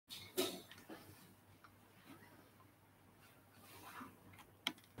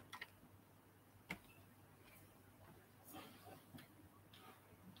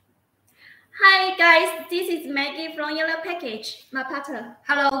guys, this is Maggie from Yellow Package, my partner.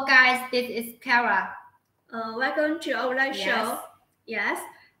 Hello guys, this is Kara. Welcome to our live show. Yes.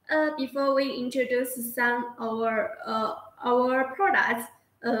 Before we introduce some our products,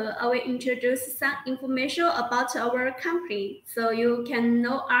 I will introduce some information about our company so you can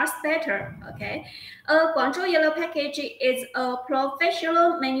know us better. Okay. Guangzhou Yellow Package is a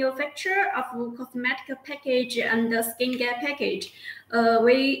professional manufacturer of cosmetic package and skincare package.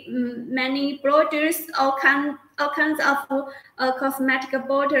 We many produce all kinds of cosmetic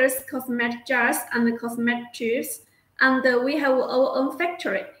bottles, cosmetic jars, and cosmetic tubes. And we have our own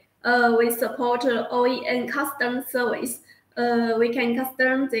factory. We support OEM custom service. We can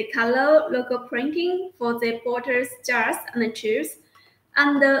custom the color, logo printing for the bottles, jars, and tubes.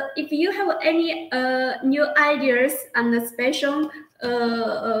 And if you have any new ideas and special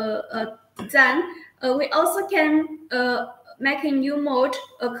design, we also can make a new mold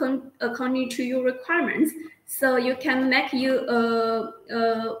according to your requirements. So you can make your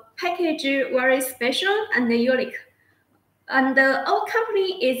package very special and unique. And our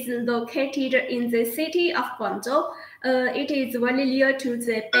company is located in the city of Guangzhou. It is very near to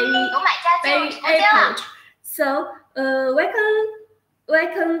the Bay Airport. So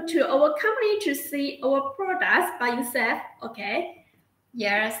welcome to our company to see our products by yourself. Okay.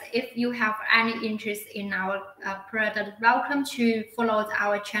 Yes, if you have any interest in our product, welcome to follow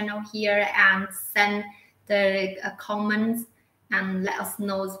our channel here and send the comments and let us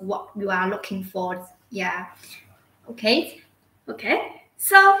know what you are looking for. Yeah. Okay.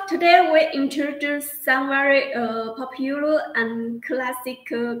 So today we introduce some very popular and classic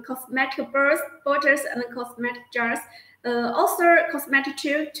cosmetic bottles and cosmetic jars, also cosmetic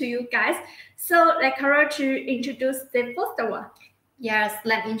tube to you guys. So like her to introduce the first one. Yes,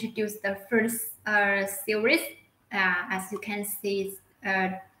 let me introduce the first series. As you can see,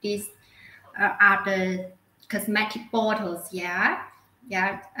 these are the cosmetic bottles. They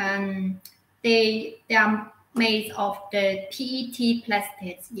are made of the PET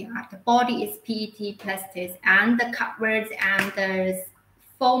plastics. The body is PET plastics, and the covers and the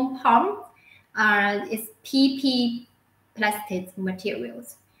foam pump is PP plastic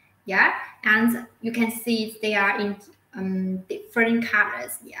materials. And you can see they are in different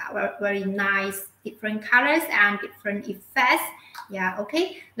colors. Very nice different colors and different effects.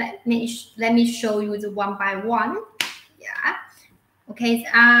 Okay, let me show you the one by one. Okay,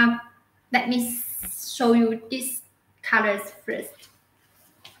 let me show you these colors first.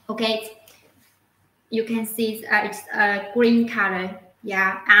 Okay, you can see it's a green color.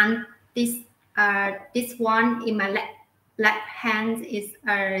 And this one in my left hand is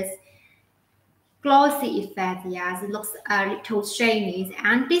a glossy effect. It looks a little shiny.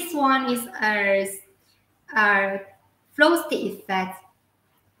 And this one is a frosty effect.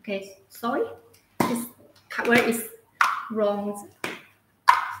 Okay, sorry, this cover is wrong.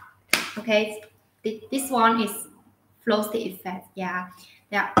 Okay, this one is frosty effect. They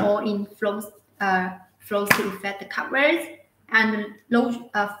are all in frosty effect. The covers and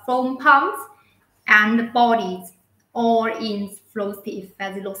the foam pumps and the bodies all in frosty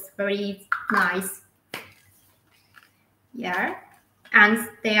effect. It looks very nice. And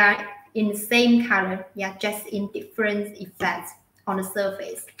they are in the same color. Just in different effects on the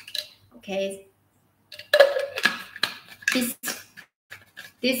surface. Okay.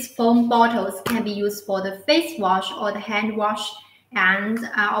 These foam bottles can be used for the face wash or the hand wash, and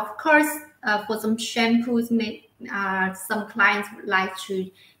of course, for some shampoos, some clients would like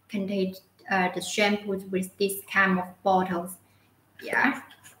to contain the shampoos with this kind of bottles.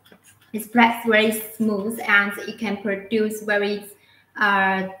 It's very smooth, and it can produce very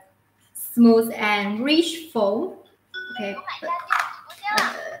smooth and rich foam. Okay.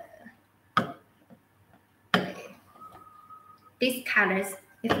 These colors.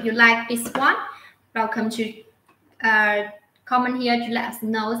 If you like this one, welcome to comment here to let us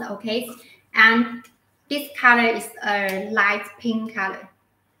know. Okay, and this color is a light pink color.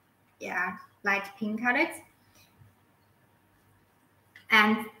 Light pink color.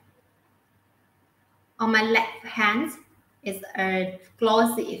 And on my left hand is a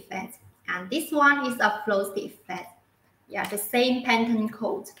glossy effect, and this one is a frosty effect. The same pattern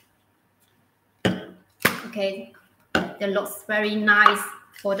code. Okay, they looks very nice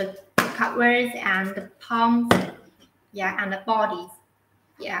for the covers and the pumps, and the bodies.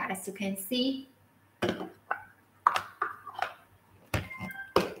 As you can see.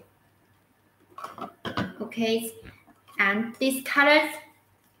 Okay, and this color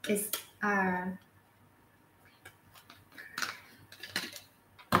is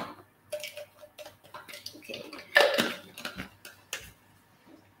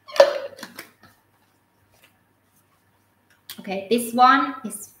Okay, this one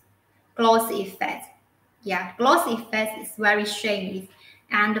is glossy effect. Yeah, glossy effect is very shiny,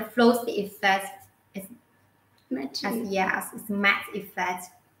 and the flossy effect is matte. Yes, it's matte effect.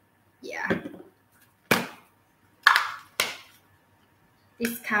 Yeah,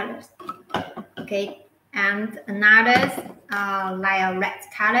 these colors. Okay, and another like a red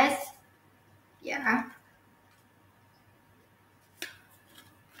colors. Yeah,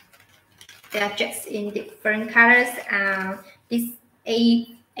 they are just in different colors. These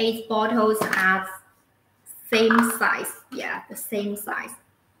eight bottles are same size. Yeah, the same size.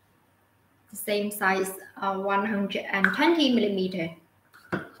 The same size, 120 millimeter.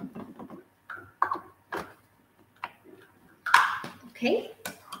 Okay.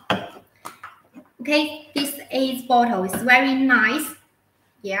 Okay, this 8 bottle is very nice.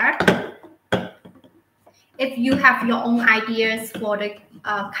 Yeah. If you have your own ideas for the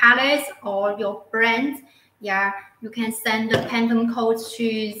colors or your brand, yeah, you can send the Pantone code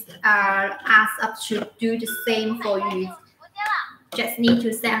to ask us to do the same for you. Just need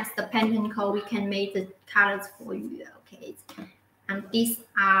to send us the Pantone code. We can make the colors for you. Okay, and these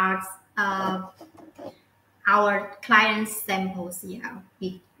are our clients samples. Yeah,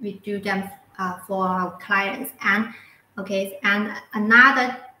 we do them for our clients. And okay, and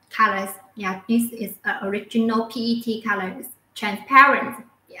another colors. Yeah, this is original PET color. It's transparent.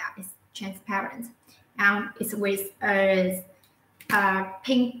 Yeah, it's transparent, and it's with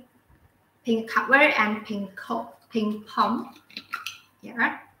pink cover and pink pump.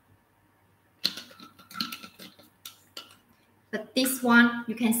 Yeah, but this one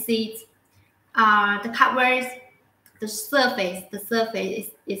you can see the covers, the surface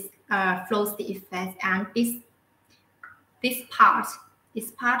is flossy effect, and this part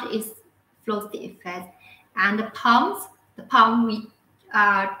is flossy effect, and the palm we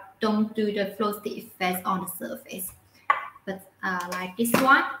don't do the flossy effect on the surface, but like this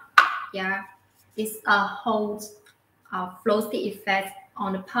one, yeah, this holds flossy effect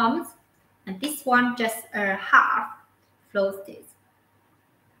on the palms, and this one just half flossy.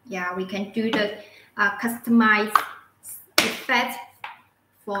 Yeah, we can do the customized effect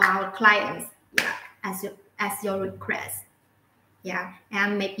for our clients. Yeah, as your request. Yeah,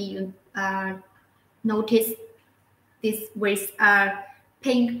 and maybe you notice this with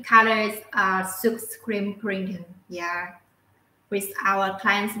pink colors silk screen printing. Yeah, with our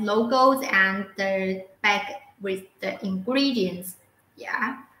clients' logos and the back with the ingredients.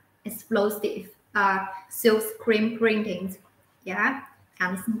 Yeah, it's flossy silk screen printing. Yeah,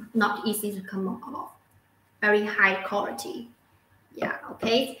 and it's not easy to come off. Very high quality. Yeah,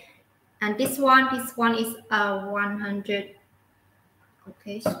 okay. And this one is 100.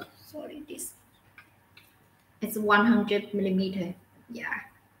 Okay, sorry, this it's 100 millimeter. Yeah,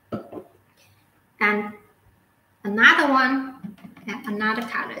 and another one, another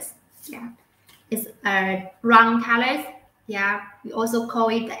colors. Yeah, it's brown colors. Yeah, we also call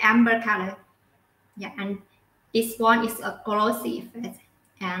it the amber color. Yeah, and this one is a glossy effect,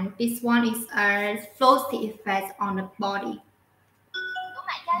 and this one is a flossy effect on the body.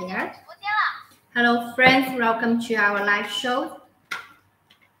 Yeah. Hello, friends. Welcome to our live show.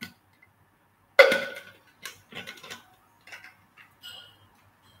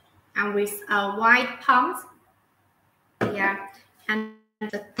 And with white pumps. Yeah, and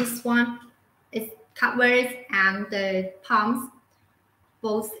this one is covers and the pumps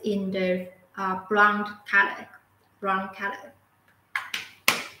both in the brown color.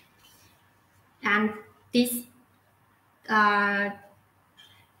 And this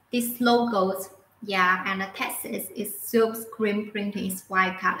logos, yeah, and the text is silk screen printing is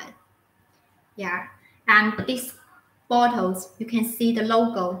white color. Yeah, and these bottles you can see the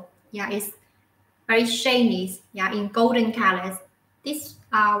logo. Yeah, it's very shiny. Yeah, in golden colors. This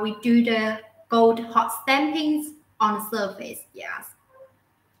we do the gold hot stampings on the surface. Yes,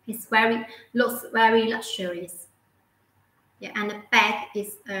 it's looks very luxurious. Yeah, and the back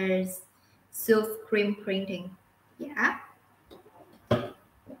is silk screen printing. Yeah,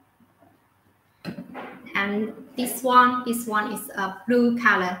 and this one is a blue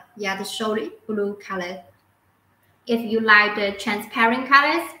color. Yeah, the solid blue color. If you like the transparent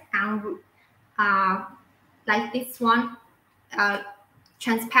colors and like this one,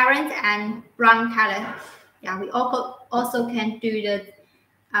 transparent and brown color. Yeah, we also can do the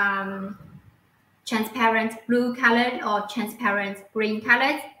transparent blue color or transparent green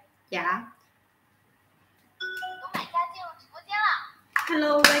colors. Yeah.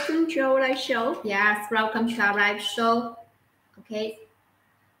 Hello, welcome to our live show. Yes, welcome to our live show. Okay,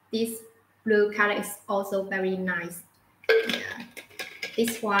 this blue color is also very nice. Yeah.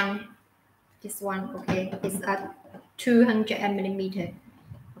 This one, okay, is a 200 millimeter.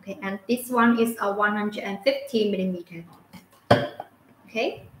 Okay, and this one is a 150 millimeter.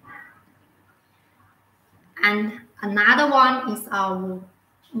 Okay, and another one is a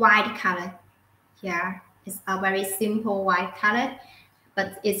white color. Yeah, it's a very simple white color,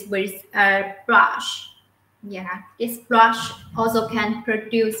 but it's with a brush. Yeah, this brush also can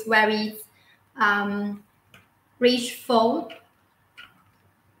produce very rich foam.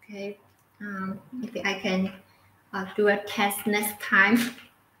 Okay, maybe I can do a test next time.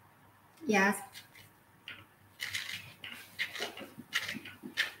 Yes.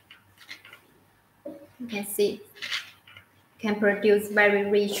 You can see, can produce very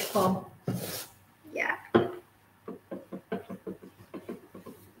rich foam. Yeah.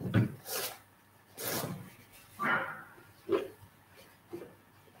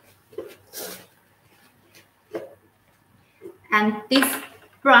 And this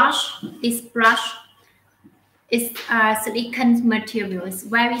brush is silicone material. It's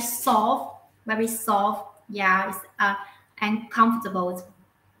very soft. Yeah, it's and comfortable.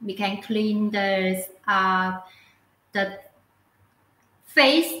 We can clean the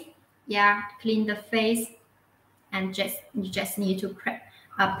face. Yeah, clean the face, and you just need to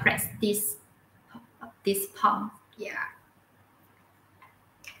press this palm. Yeah,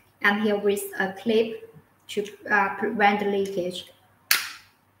 and here with a clip to prevent the leakage.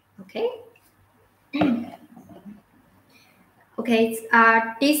 Okay. Okay,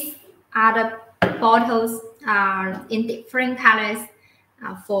 these are the bottles in different colors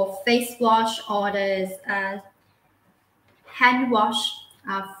for face wash or the hand wash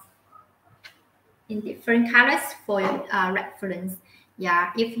in different colors for reference.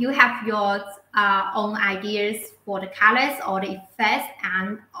 Yeah, if you have your own ideas for the colors or the effects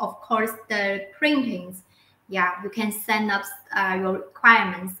and of course the printings, yeah, you can send us your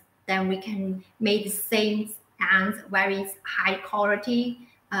requirements. Then we can make the same and very high quality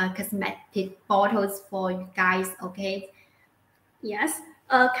cosmetic bottles for you guys. Okay. Yes.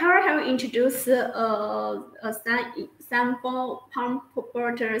 Carol have introduced some pump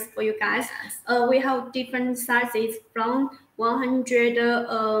bottles for you guys. We have different sizes from 100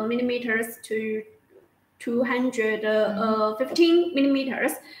 millimeters to 215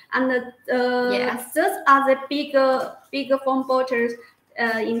 millimeters, and Yes. those are the bigger foam bottles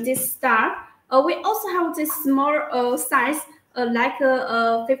in this style. We also have this small size like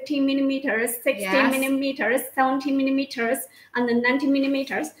 15 millimeters, 16 Yes. millimeters, 70 millimeters, and 90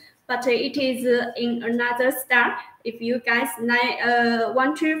 millimeters. But it is in another style. If you guys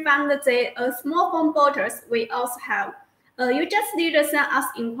want to find the small foam bottles, we also have. You just need to send us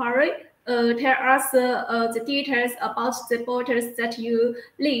inquiry. Tell us the details about the bottles that you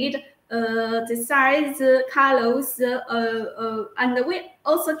need, the size, colors, and we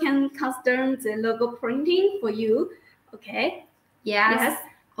also can custom the logo printing for you. Okay. Yes.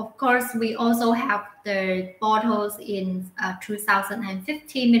 Of course, we also have the bottles in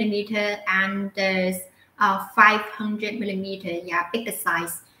 2050 millimeter and the 500 millimeter. Yeah, bigger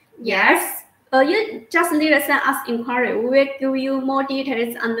size. Yes. You just need to send us inquiry. We will give you more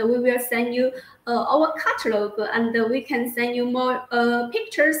details, and we will send you our catalog, and we can send you more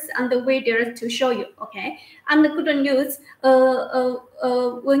pictures and videos to show you. Okay. And the good news,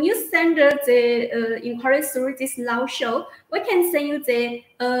 when you send the inquiry through this live show, we can send you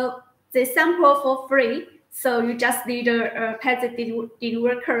the sample for free. So you just need to pay the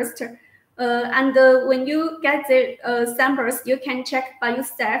delivery cost. And when you get the samples, you can check by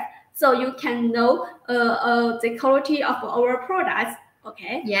yourself, so you can know the quality of our products.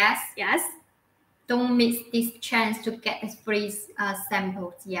 Okay. Yes. Yes. Don't miss this chance to get the free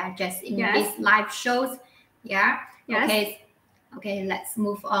samples. Yeah, just in these live shows. Yeah. Yes. Okay. Okay. Let's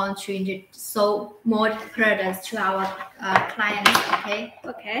move on to introduce more products to our clients. Okay.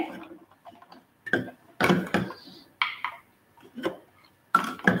 Okay.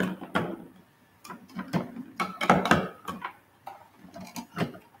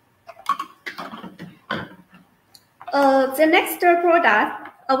 The next product,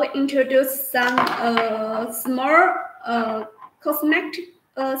 we introduce some small cosmetic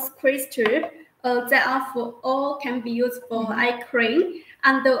squeeze tube that are for all can be used for eye cream.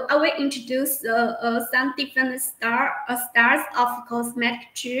 And I will introduce some different styles of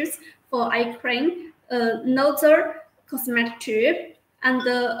cosmetic tubes for eye cream. Nozzle cosmetic tube, and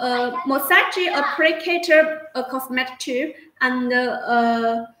massage applicator cosmetic tube, and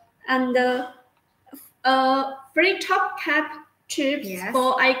free top cap tubes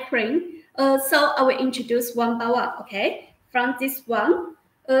for eye cream. So I will introduce one by one. Okay, from this one,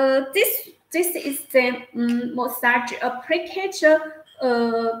 this is the massage applicator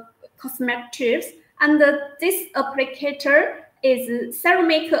cosmetic tubes, And this applicator is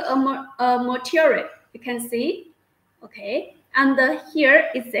ceramic material. You can see, okay. And here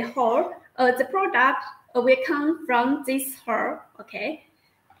is the hole. The product will come from this hole, okay.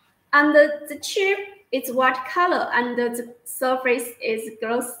 And the tube is white color, and the surface is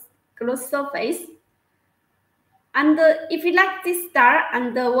gloss surface. And if you like this star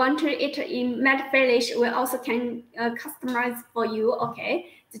and want it in matte finish, we also can customize for you. Okay,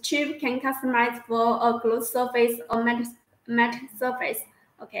 the tube can customize for a gloss surface or matte surface.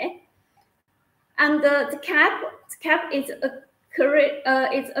 Okay, and the cap is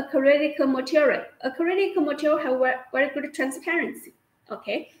acrylic material. Acrylic material have very good transparency.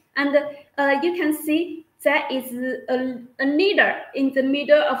 Okay, and you can see there is a needle in the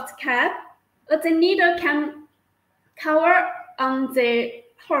middle of the cap. The needle can cover on the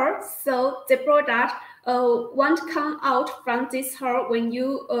hole, so the product won't come out from this hole when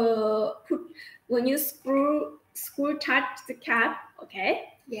you screw tight the cap. Okay.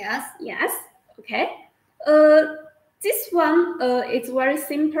 Yes. Yes. Okay. This one is very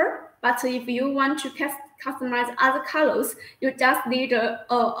simple, but if you want to customize other colors, you just need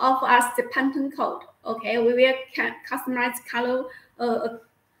offer us the Pantone code. Okay, we will customize color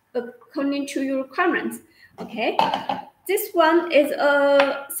according to your requirements. Okay, this one is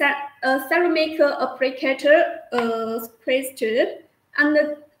a ceramic applicator squeeze tube,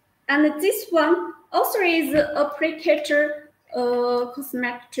 and this one also is applicator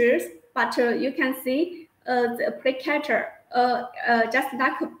cosmetic tubes, but you can see the applicator just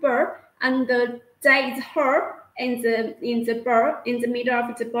like a bird, and there is hole in the middle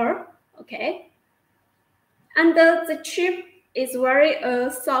of the bird. Okay, and the tube is very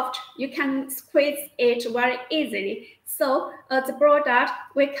soft. You can squeeze it very easily. So the product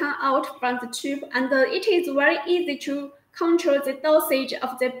will come out from the tube, and it is very easy to control the dosage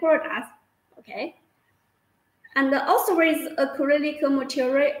of the product. Okay. And also with acrylic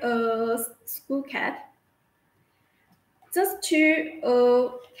material screw cap. Just two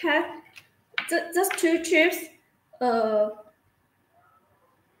tubes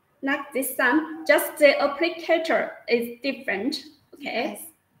like this one, just the applicator is different. Okay.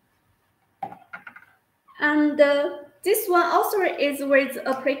 Yes. And this one also is with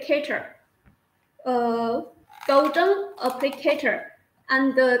applicator, golden applicator,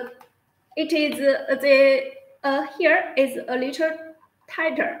 and it is here is a little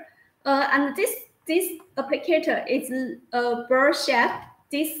tighter, and this applicator is a bird shape.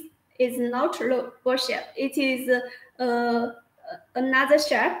 This is not a bird shape. It is another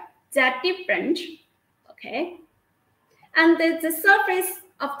shape. They are different. Okay, and the surface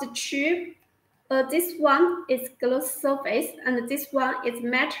of the tube, this one is gloss surface, and this one is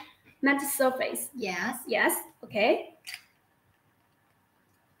matte surface. Yes. Yes. Okay.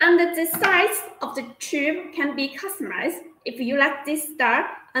 And the size of the tube can be customized. If you like this star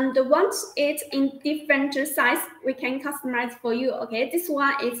and want it in different size, we can customize for you. Okay, this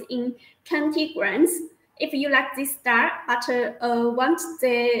one is in 20 grams. If you like this star but want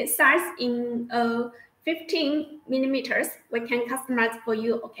the size in 15 millimeters, we can customize for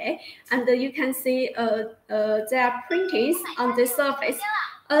you. Okay, and you can see there are printings on the surface.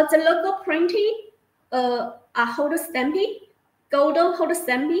 The logo printing are hold stamping. Golden hold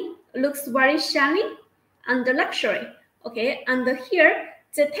stamping looks very shiny and luxury. Okay, and here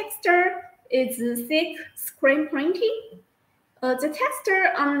the texture is thick screen printing. The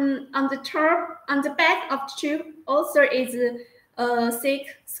texture on the top, on the back of the tube also is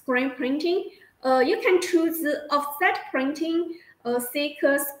thick screen printing. You can choose offset printing, thick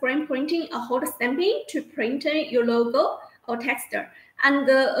screen printing, or hold stamping to print your logo or texture. And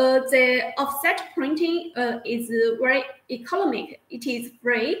the offset printing is very economic. It is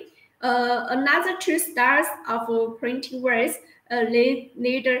free. Another 2 stars of printing ways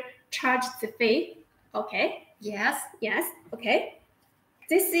later charge the fee. Okay. Yes. Yes. Okay.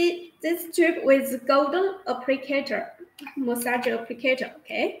 This tube with golden applicator, massage applicator.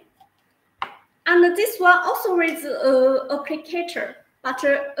 Okay. And this one also with applicator, but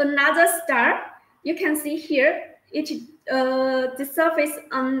another star. You can see here. The surface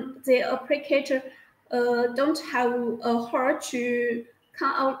on the applicator don't have a hole to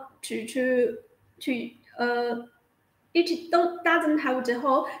come out it doesn't have the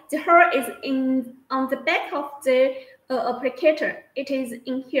hole. The hole is on the back of the applicator. It is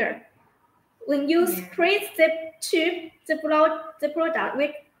in here. When you squeeze the tube, the product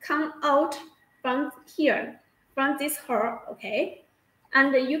will come out from here, from this hole. Okay.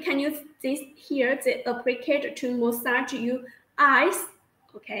 And you can use this here, the applicator, to massage your eyes.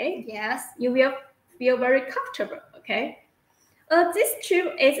 Okay. Yes. You will feel very comfortable. Okay. This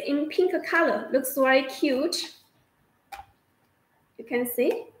tube is in pink color. Looks very cute. You can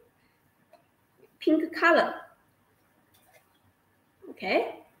see pink color.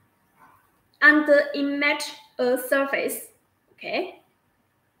 Okay, and in matte surface. Okay.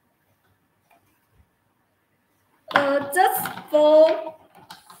 Just for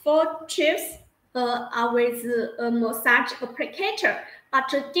tubes are with massage applicator,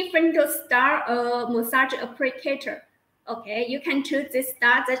 but different style massage applicator. Okay, you can choose the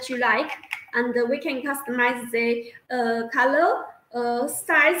style that you like, and we can customize the color,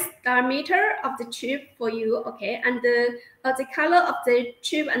 size, diameter of the tube for you. Okay, and the color of the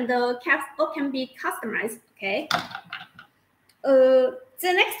tube and the caps all can be customized. Okay.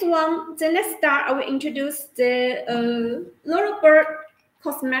 The next style, I will introduce the Rollerbird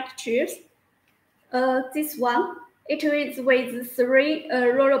cosmetic tubes. This one, it is with 3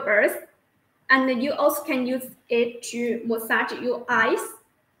 rollerbirds, and you also can use it to massage your eyes.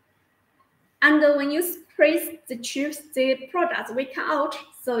 And when you squeeze the tubes, the products will come out,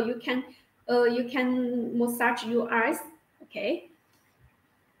 so you can massage your eyes. Okay.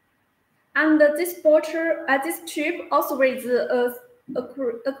 And this bottle, this tube also with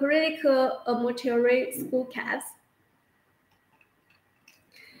acrylic material spool caps.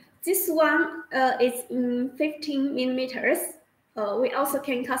 This one is in 15 millimeters. We also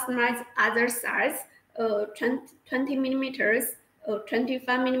can customize other size, 20 millimeters,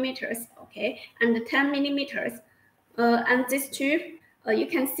 25 millimeters, okay, and 10 millimeters. And this tube, you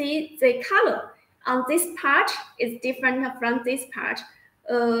can see the color on this part is different from this part.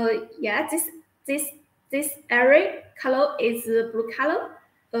 Yeah, this area color is blue color.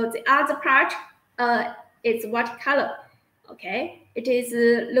 The other part is white color. Okay, it is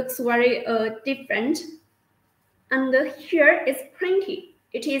looks very different. And here is printing.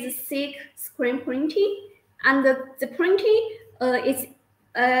 It is thick screen printing, and the printing is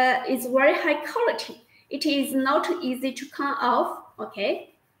very high quality. It is not easy to come off. Okay.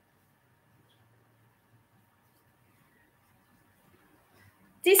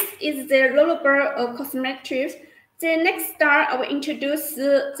 This is the Rollerbird cosmetic tubes. The next style, I will introduce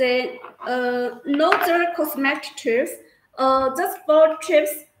the nozzle cosmetic tubes. Those 4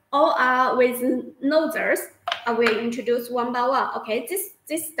 tubes all are with nozzles. I will introduce one by one. Okay, this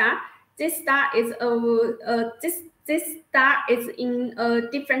star is this star is in a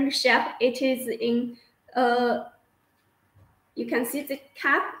different shape. It is in you can see the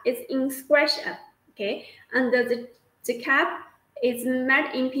cap is in square shape. Okay, and the cap is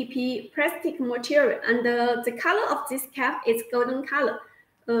made in PP plastic material, and the color of this cap is golden color,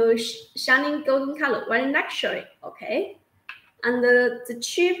 shining golden color, very luxury. Okay, and the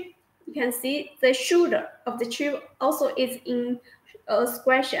tube, you can see the shoulder of the tube also is in a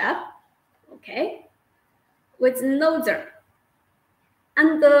square shape. Okay, with nozzle,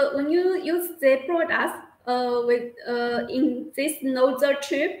 and when you use the products in this nozzle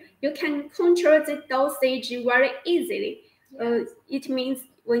tube, you can control the dosage very easily. It means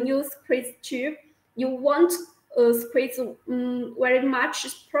when you squeeze tube, you won't squeeze very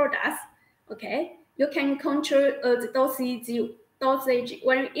much products. Okay, you can control the dosage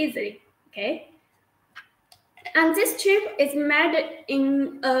very easily. Okay, and this tube is made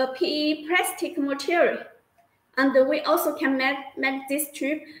in PE plastic material, and we also can make this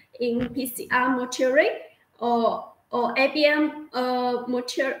tube in PCR material or ABM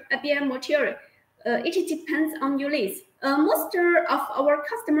material. It depends on your needs. Most of our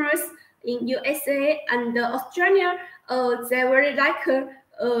customers in USA and Australia, they very like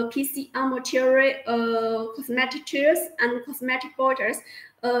PCR material cosmetic tubes and cosmetic bottles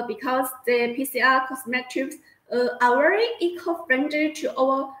because the PCR cosmetic tubes are very eco-friendly to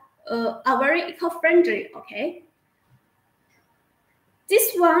our are very eco-friendly. Okay.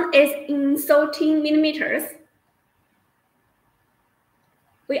 This one is in 13 millimeters.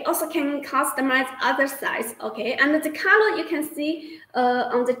 We also can customize other size. Okay, and the color you can see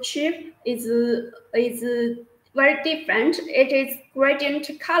on the tube is very different. It is gradient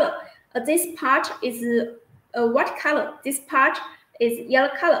color. This part is white color. This part is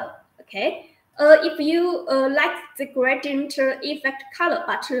yellow color. Okay. If you like the gradient effect color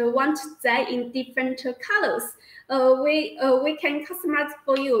but want that in different colors, we can customize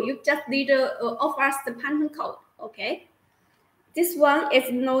for you. You just need to offer us the Pantone code. Okay. This one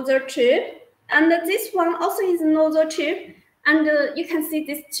is nozzle tube, and this one also is nozzle tube. And you can see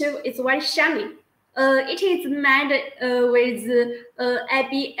this tube is very shiny. It is made with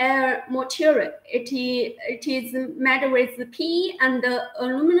ABL material. It is made with PE and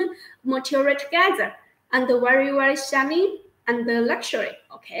aluminum material together, and very shiny and luxury.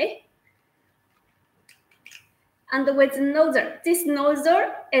 Okay. And with the nozzle, this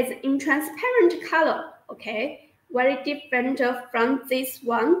nozzle is in transparent color, okay? Very different from this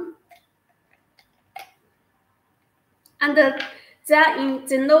one. And the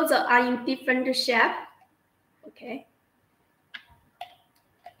nozzle are in different shape, okay?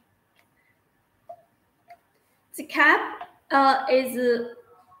 The cap is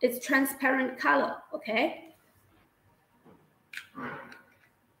transparent color, okay?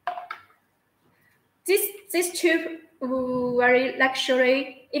 This tube very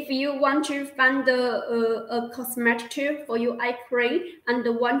luxury. If you want to find a cosmetic tube for your eye cream and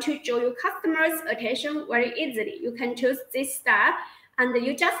want to draw your customers' attention very easily, you can choose this style, and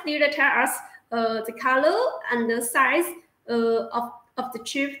you just need to tell us the color and the size of the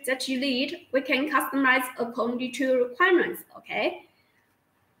tube that you need. We can customize according to your requirements. Okay.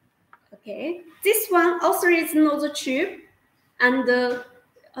 Okay. This one also is nozzle tube, and the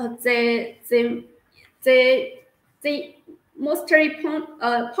mostly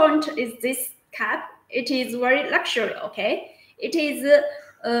point is this cap. It is very luxury. Okay, it is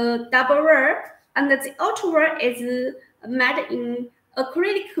double wear, and the outer wear is made in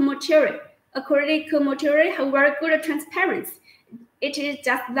acrylic material. Acrylic material have very good transparency. It is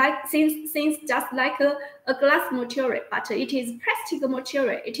just like seems just like a glass material, but it is plastic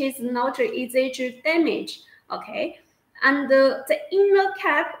material. It is not easy to damage. Okay. And the inner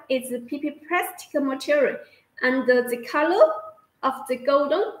cap is PP plastic material, and the color of the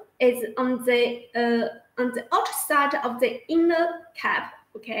golden is on the outside of the inner cap.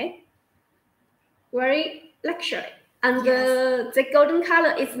 Okay, very luxury, and yes. The golden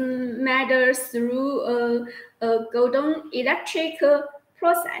color is made through a golden electric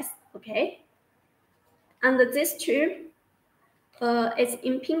process. Okay, and this tube is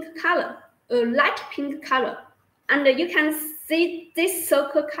in pink color, a light pink color. And you can see this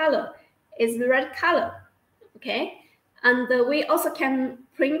circle color is red color, okay? And we also can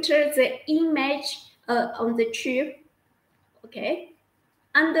print the image on the tube, okay?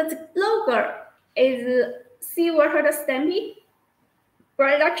 And the logo is silver stamping,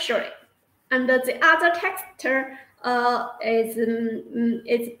 very luxury. And the other texture is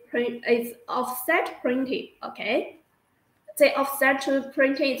offset printing, okay? The offset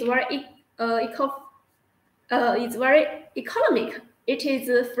printing is very it's very economic. It is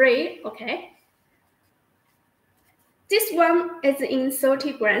free, okay? This one is in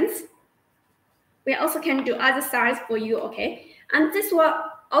 30 grams. We also can do other size for you, okay? And this one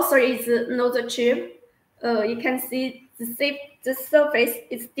also is nozzle tube. You can see the surface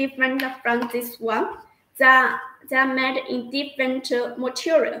is different from this one. They are made in different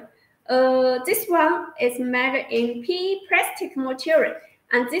material. This one is made in PE plastic material,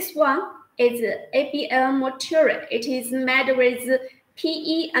 and this one is ABL material. It is made with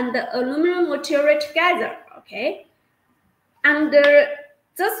PE and aluminum material together, okay? And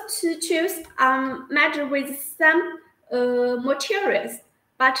those two tubes are made with some materials,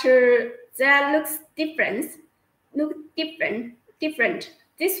 but they look different.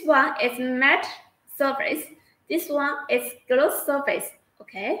 This one is matte surface. This one is gloss surface,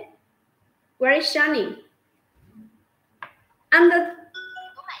 okay? Very shiny. And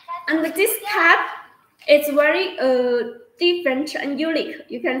this cap is very different and unique.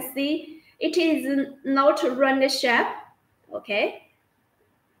 You can see it is not round shape, okay?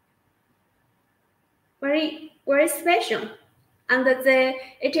 Very special, and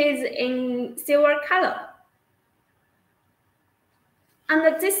it is in silver color.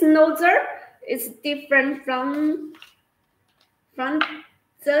 And this nozzle is different from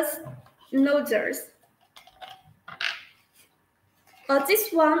those nozzles.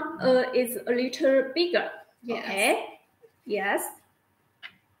 This one is a little bigger. Yes. Okay. Yes.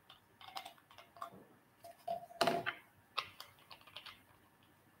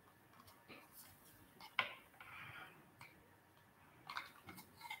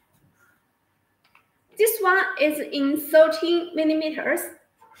 This one is in 30 millimeters,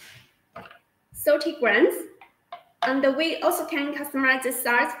 30 grams. And we also can customize the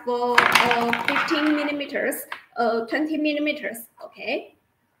size for 15 millimeters, 20 millimeters, okay?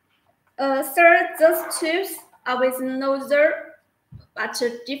 Third, those tubes are with nozzle, but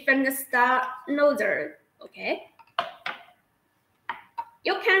different style nozzle, okay?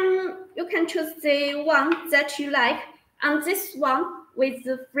 You can choose the one that you like, and this one with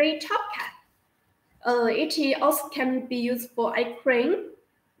the free top cap. It also can be used for eye cream.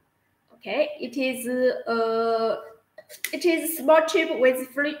 Okay, it is a small tube with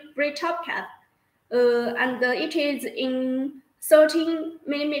free top cap, and it is in 13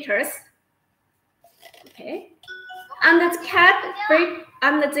 millimeters. Okay, and the cap free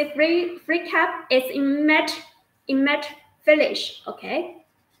cap is in matte in matte finish. Okay,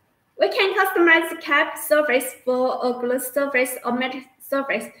 we can customize the cap surface for a gloss surface or matte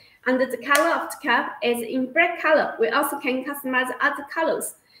surface, and the color of the cap is in black color. We also can customize other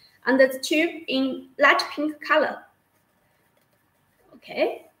colors, and the tube in light pink color.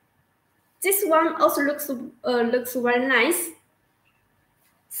 Okay, this one also looks very nice.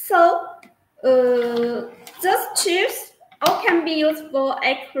 So those tubes all can be used for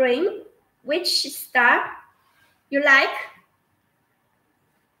eye cream. Which style you like?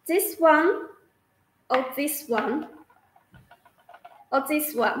 This one or this one or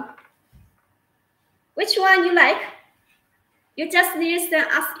this one? Which one you like? You just need to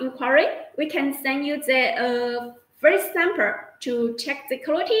send us inquiry. We can send you the free sample to check the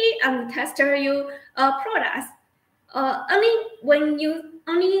quality and test your products. Only when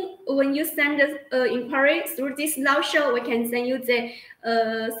you send the inquiry through this live show, we can send you the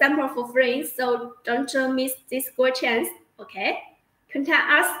sample for free. So don't miss this good chance. Okay,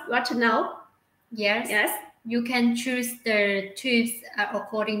 contact us right now. Yes. Yes. You can choose the tubes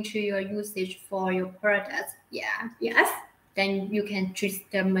according to your usage for your products. Yeah. Yes. Then you can choose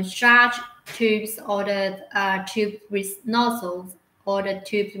the massage tubes or the tube with nozzles or the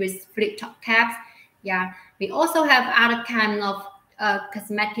tubes with flip top caps. Yeah. We also have other kind of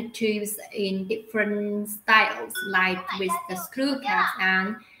cosmetic tubes in different styles, like with the screw caps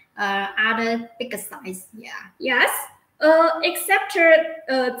and other bigger size. Yeah. Yes. Except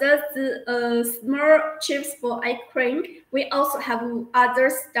the small tubes for eye cream, we also have other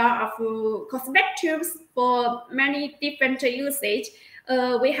style of cosmetic tubes for many different usage.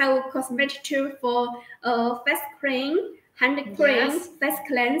 We have cosmetic tube for face cream, hand cream, Yes. face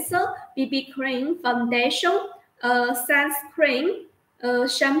cleanser, BB cream, foundation, sunscreen,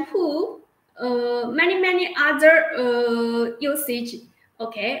 shampoo, many other usage.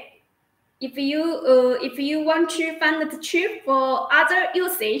 Okay. If you want to find the tube for other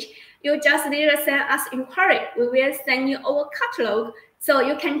usage, you just need to send us inquiry. We will send you our catalog, so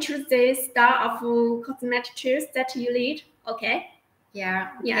you can choose the style of cosmetic tubes that you need. Okay.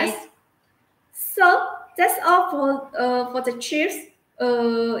 Yeah. Okay. Yes. So that's all for the tubes.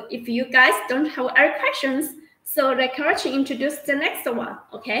 If you guys don't have any questions, so let Karachi introduce the next one.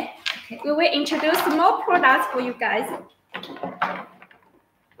 Okay. Okay. We will introduce more products for you guys.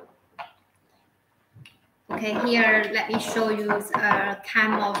 Okay, here let me show you a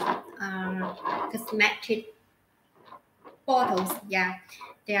kind of cosmetic bottles. Yeah,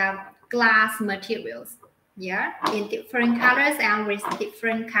 they are glass materials. Yeah, in different colors and with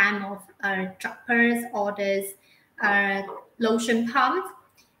different kind of droppers or this lotion pumps.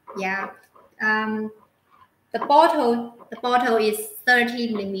 Yeah, the bottle is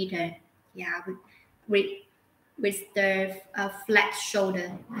 30 millimeter. Yeah, with the flat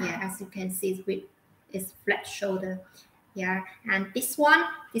shoulder. Yeah, as you can see, with its flat shoulder. Yeah, and this one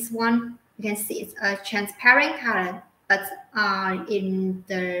you can see it's a transparent color, but in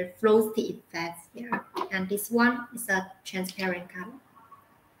the frosty effect. Yeah, and this one is a transparent color.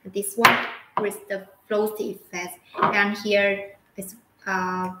 And this one with the frosty effect, and here is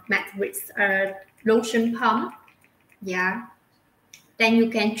matte with a lotion pump. Yeah. Then you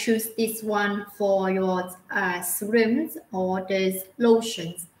can choose this one for your serums or the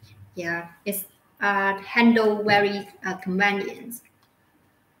lotions. Yeah, it's handle very convenient.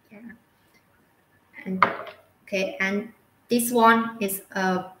 Yeah, and okay, and this one is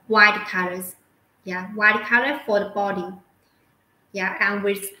white colors. Yeah, white color for the body. Yeah, and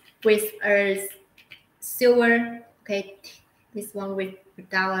with a silver. Okay, this one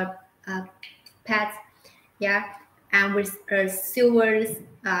without pads. Yeah, and with silver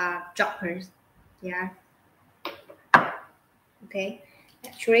droppers. Yeah. Okay.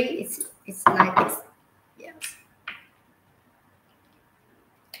 Actually, it's like this. Yeah.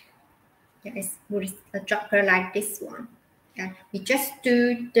 Yeah, it's with a dropper like this one. Yeah. We just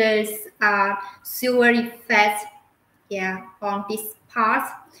do this silver effect. Yeah, on this part,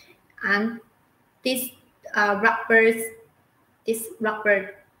 and this rubbers. This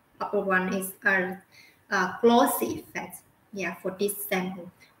rubber one is glossy effect. Yeah, for this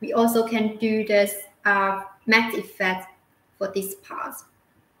sample. We also can do this matte effect for this part.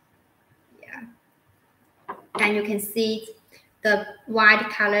 Yeah, and you can see the white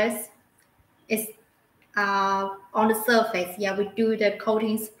colors is on the surface. Yeah, we do the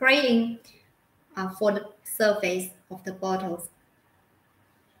coating spraying for the surface of the bottles.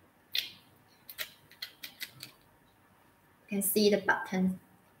 You can see the button.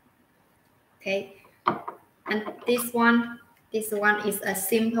 Okay, and this one is a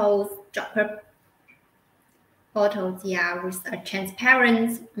simple dropper bottle. Yeah, with a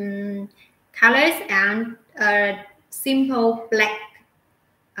transparent colors and simple black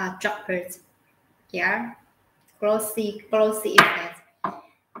droppers. Yeah, glossy effect.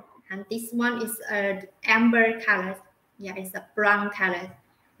 And this one is amber color. Yeah, it's a brown color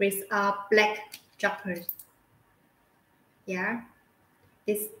with black droppers. Yeah,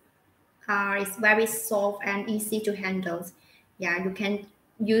 this is very soft and easy to handle. Yeah, you can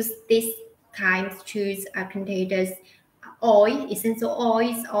use this kind to contain oil, essential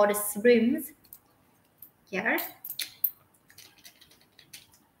oils, or the serums. Yeah,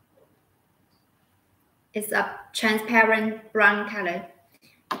 it's a transparent brown color.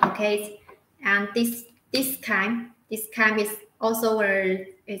 Okay, and this kind is also a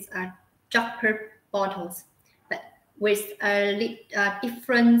dropper bottles, but with a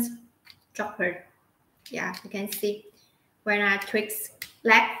different dropper. Yeah, you can see when I twist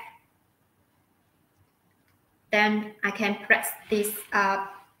black, then I can press these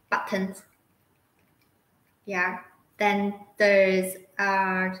buttons. Yeah, then there's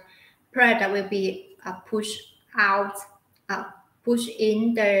product will be push out, push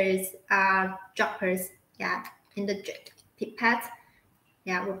in the droppers. Yeah, in the pipette.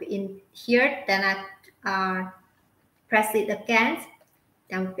 Yeah, will be in here. Then I press it again.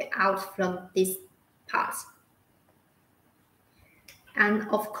 Then will be out from this part. And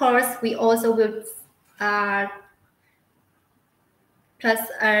of course, we also will plus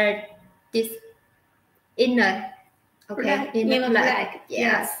this inner, okay, inner plug.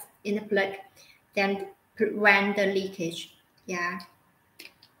 Yes, inner plug. Then prevent the leakage. Yeah.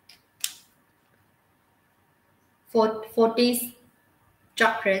 For these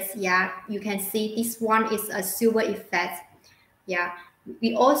droplets, yeah, you can see this one is a silver effect. Yeah,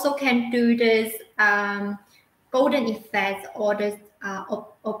 we also can do this golden effect or the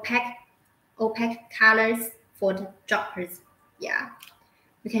opaque colors for the droplets. Yeah,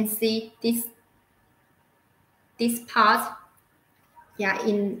 you can see this part. Yeah,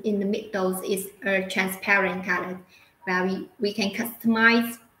 in the middle is a transparent color where we can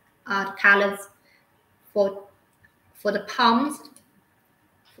customize colors for the palms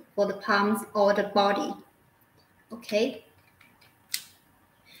or the body. Okay,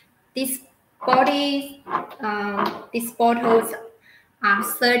 these bottles are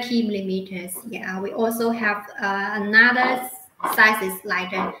 30 millimeters. Yeah, we also have another sizes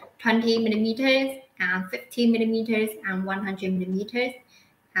like 20 millimeters and 50 millimeters and 100 millimeters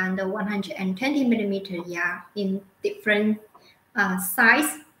and 120 millimeters. Yeah, in different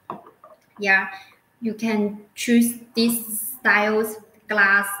size. Yeah, you can choose these styles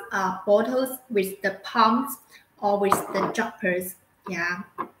glass bottles with the pumps or with the droppers. Yeah,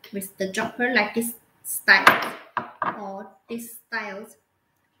 with the dropper like this style or these styles.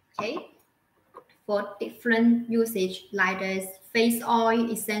 Okay, for different usage like the face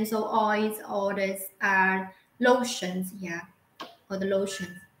oil, essential oils, or the lotions. Yeah, or the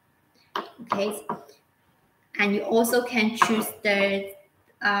lotions. Okay, and you also can choose the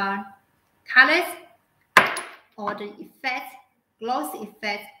colors or the effect, glossy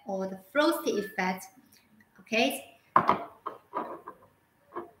effect, or the frosty effect. Okay,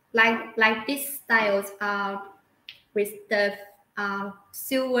 like these styles with the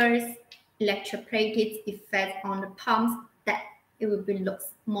silver electroplated effect on the pumps, that it will be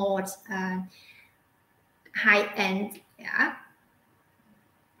looks more high end. Yeah.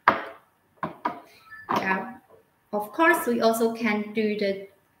 Yeah. Of course, we also can do the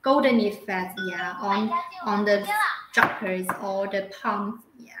golden effect. Yeah, on the droppers or the pumps.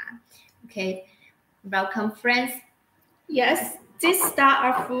 Yeah. Okay. Welcome, friends. Yes, this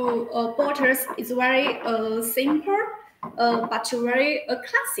style of bottles is very simple, but very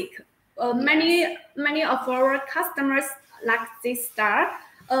classic. Many of our customers like this style.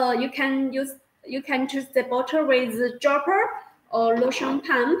 You can choose the bottle with the dropper or lotion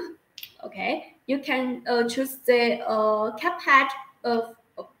pump. Okay, you can choose the cap head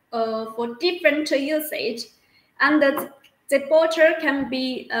for different usage, and the bottle can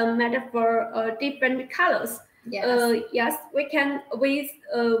be made for different colors. Yes, we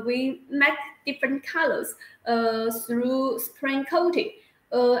make different colors through spray coating.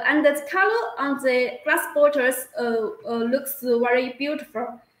 And the color on the glass bottles looks very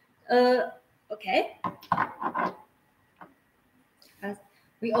beautiful. Okay.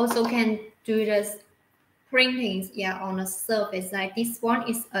 We also can do this printings, yeah, on a surface. Like this one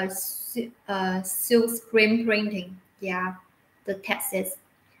is a silk screen printing. Yeah, the Texas.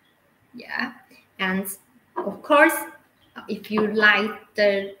 Yeah, and of course, if you like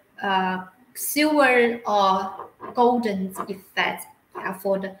the silver or golden effect, yeah,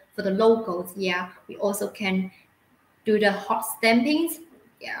 for the logos, yeah, we also can do the hot stampings,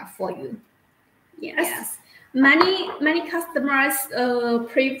 yeah, for you. Yes. many customers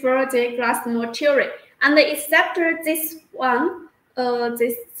prefer the glass material, and except this one,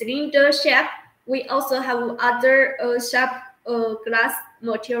 this cylinder shape, we also have other sharp glass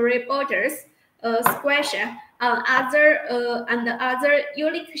material borders, square shape, and other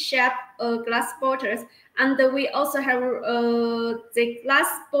unique shape glass borders, and we also have the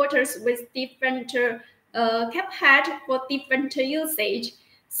glass borders with different cap head for different usage.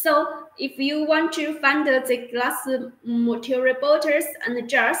 So if you want to find the glass material bottles and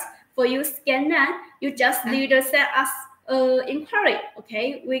jars for you scan that, you just need to send us inquiry.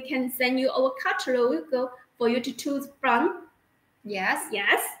 Okay, we can send you our catalog for you to choose from. Yes.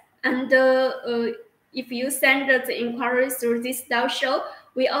 Yes. And if you send the inquiry through this style show,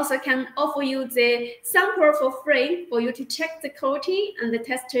 we also can offer you the sample for free for you to check the quality and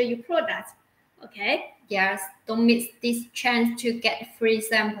test your product. Okay. Yes, don't miss this chance to get free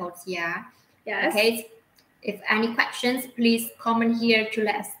samples. Yeah. Yes. Okay. If any questions, please comment here to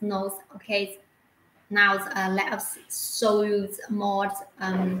let us know. Okay. Now let us show you more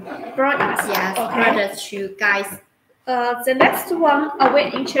products. Yes, okay. Products to guys. The next one, I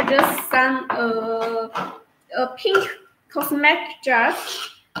will introduce some pink cosmetic jars.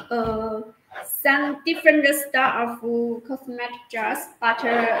 Some different style of cosmetic jars, but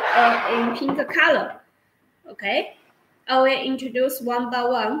in pink color. Okay, I will introduce one by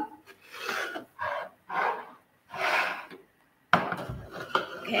one.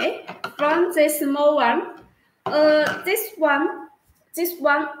 Okay, from the small one, this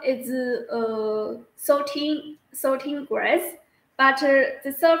one is sorting grass, but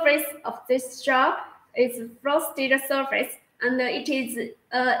the surface of this jar is frosted surface, and it is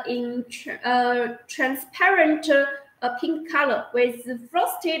in transparent pink color with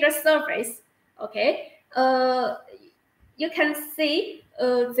frosted surface. Okay, you can see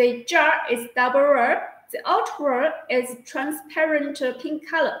the jar is double wall. The outer wall is transparent pink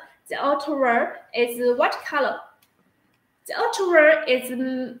color. The outer wall is white color. The outer wall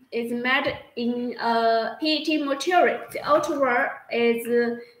is made in PET material. The outer wall is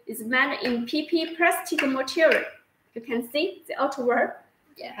made in PP plastic material. You can see the outer wall.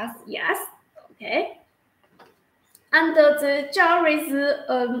 Yes. Yes. Okay. And the jar is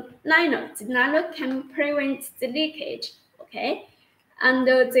liner. The liner can prevent the leakage. Okay. And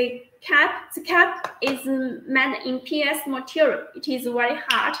the cap is made in PS material. It is very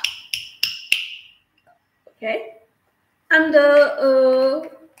hard. Okay. And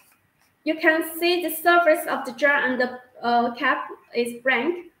you can see the surface of the jar and the cap is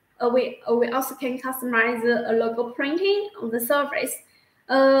blank. We also can customize a logo printing on the surface.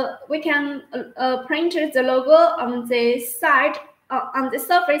 We can print the logo on the side, on the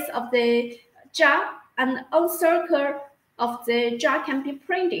surface of the jar, and all circle of the jar can be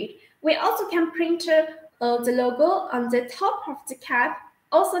printed. We also can print the logo on the top of the cap.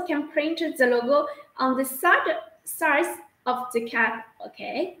 Also can print the logo on the size of the cap.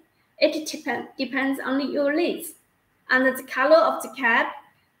 Okay, it depends on your needs, and the color of the cap,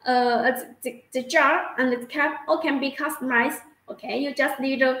 the jar and the cap all can be customized. Okay, you just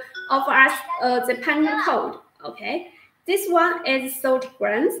need to offer us the payment code. Okay, this one is salty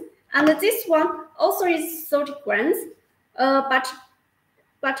grains, and this one also is salty grains. But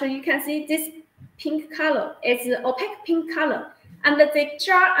you can see this pink color is opaque pink color, and the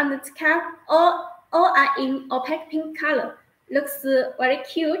jar and the cap all are in opaque pink color. Looks very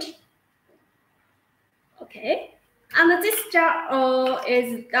cute. Okay, and this jar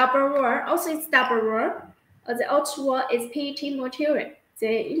is double wall. Also, it's double wall. The outer wall is PET material.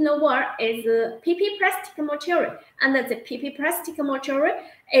 The inner wall is PP plastic material, and the PP plastic material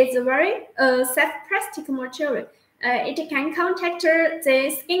is very safe plastic material. It can contact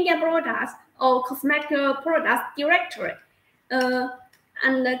the skincare products or cosmetic products directly.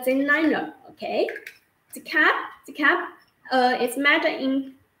 And the liner, okay. The cap is made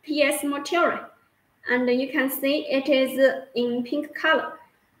in PS material, and you can see it is in pink color.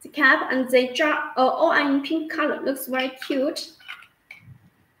 The cap and the jar all are in pink color. Looks very cute.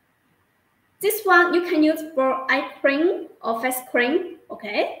 This one you can use for eye cream or face cream,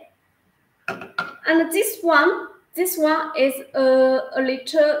 okay. And this one is a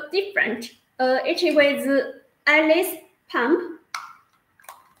little different. It is with airless pump,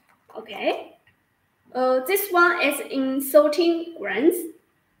 okay. This one is in sorting grains.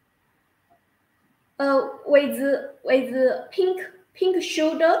 With pink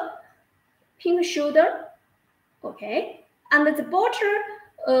shoulder, okay. And the bottle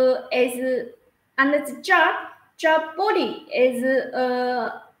is and the jar body is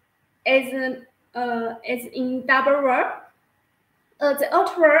in double wall. The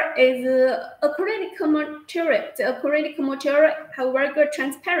outerwear is acrylic material. The acrylic material have very good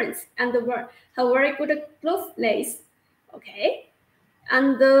transparency and have very good glossiness. Okay,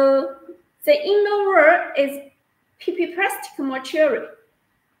 and the innerwear is PP plastic material,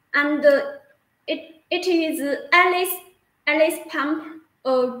 and it is airless pump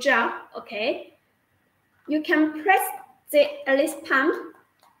gel. Okay, you can press the airless pump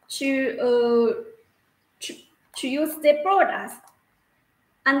to use the product.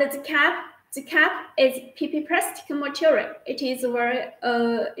 And the cap is PP plastic material. It is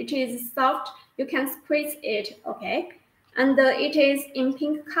soft. You can squeeze it, okay? And it is in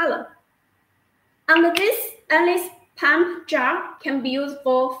pink color. And this airless pump jar can be used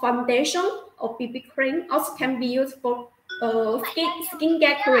for foundation or BB cream. Also can be used for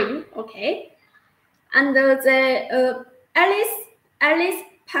skincare cream, okay? And the airless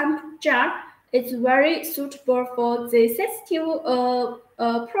pump jar is very suitable for the sensitive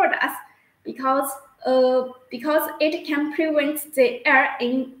products because it can prevent the air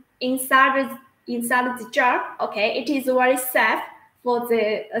inside the jar. Okay, it is very safe for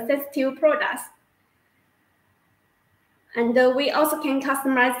the sensitive products. And we also can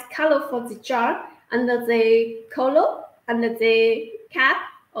customize the color for the jar and the color and the cap.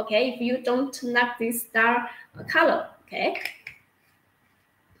 Okay, if you don't like this star color, okay.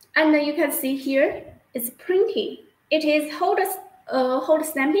 And you can see here it's printing. It is hold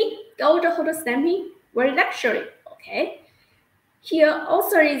stamping, gold hold stamping, very luxury. Okay. Here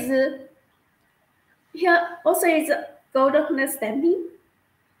also is gold hold stamping.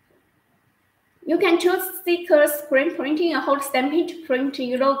 You can choose sticker, screen printing, and hold stamping to print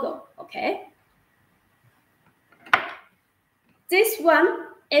your logo. Okay. This one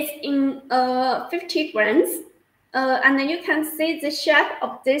is in 50 grams. And then you can see the shape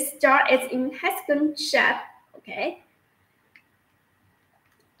of this jar is in hexagon shape. Okay.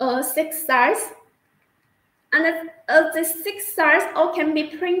 6 sides, and the 6 sides all can be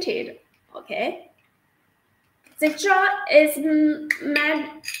printed. Okay. The jar is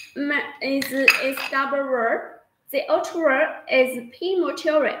double wear. The outerwear is P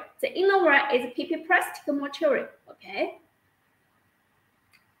material. The innerwear is PP plastic material. Okay.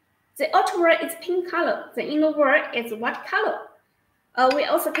 The outerwear is pink color. The innerwear is white color. We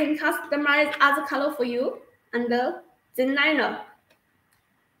also can customize other color for you. And the liner.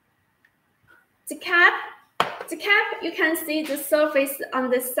 The cap, you can see the surface on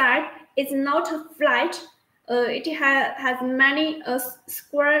the side is not flat. It has many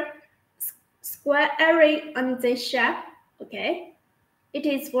square area on the shape. Okay, it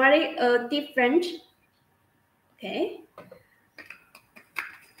is very different. Okay.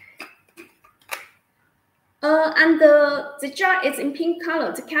 And the jar is in pink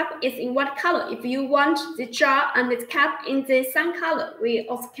color. The cap is in white color. If you want the jar and the cap in the same color, we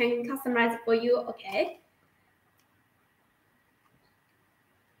also can customize it for you. Okay.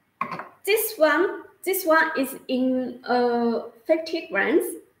 This one is in 50 grams.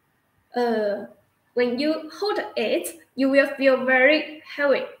 When you hold it, you will feel very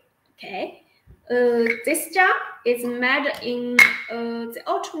heavy. Okay. This jar is made in the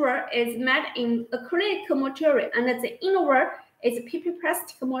outerwear is made in acrylic material, and the innerwear is PP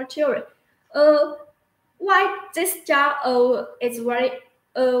plastic material. Why this jar is very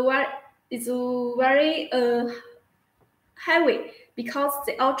heavy? Because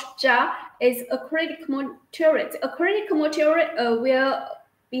the outer jar is acrylic material. The acrylic material will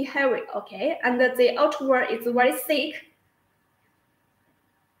be heavy, okay, and the outerwear is very thick.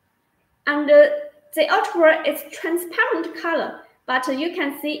 And the outerwear is transparent color, but you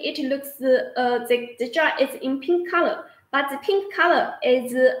can see it looks the jar is in pink color, but the pink color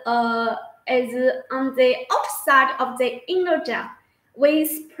is on the outside of the inner jar. We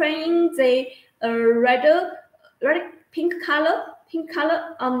spraying the red pink color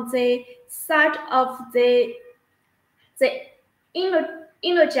on the side of the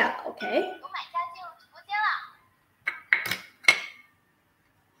inner jar. Okay.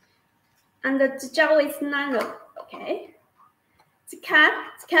 And the jar is nylon. Okay. The cap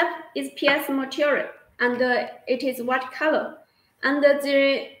is PS material, and it is white color. And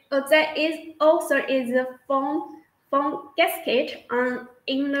there is also a foam gasket on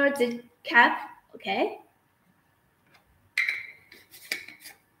inner the cap. Okay.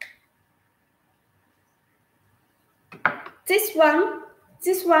 This one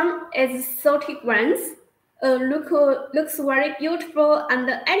is 30 grams. Looks very beautiful and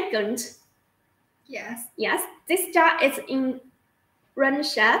elegant. Yes. This jar is in round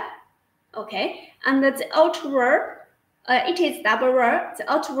shape. Okay. And the outerwear, it is double wear. The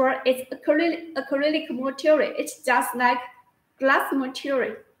outerwear is acrylic material. It's just like glass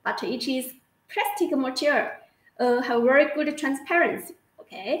material, but it is plastic material. Have very good transparency.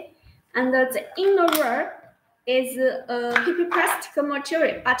 Okay, and the inner wall is PP plastic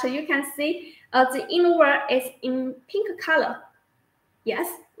material, but you can see the inner wall is in pink color. Yes,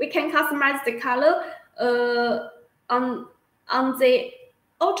 we can customize the color on the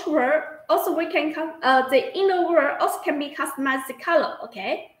outer wall. Also, we can the inner wall also can be customized the color.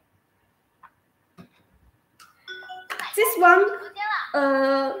 Okay. This one,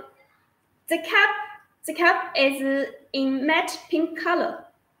 the cap is in matte pink color.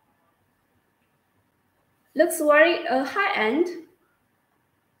 Looks very high end.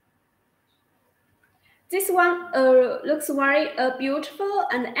 This one looks very beautiful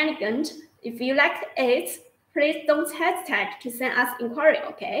and elegant. If you like it, please don't hesitate to send us inquiry.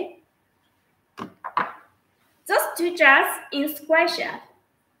 Okay. Those two jars in square shape.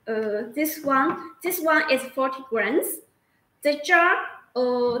 This one is 40 grams. The jar,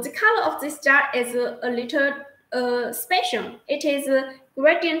 the color of this jar is a little special. It is a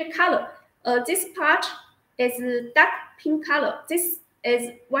gradient color. This part is dark pink color. This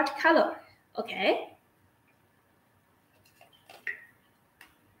is white color. Okay.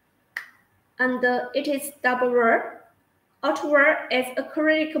 And it is double wall. Outer wall is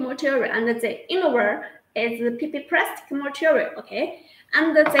acrylic material, and the inner wall is PP plastic material. Okay.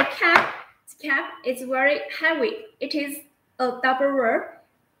 And the cap is very heavy. It is a double wall.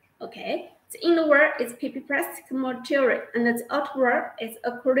 Okay. The inner wall is PP plastic material, and the outer wall is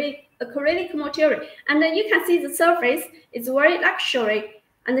acrylic material. And you can see the surface is very luxury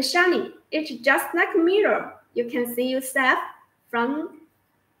and shiny. It's just like a mirror. You can see yourself from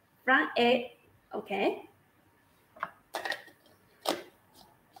it. Okay.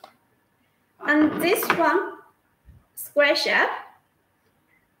 And this one, square shape.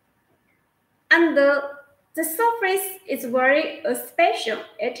 And the surface is very special.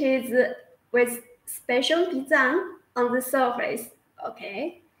 It is with special design on the surface.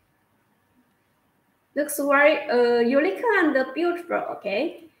 Okay. Looks very unique and beautiful.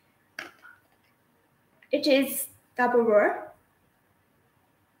 Okay. It is double wall.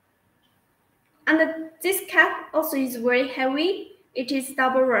 And this cap also is very heavy. It is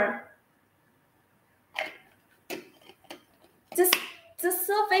double wall. The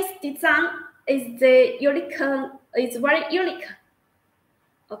surface design is very unique.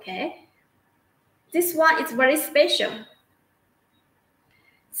 Okay. This one is very special.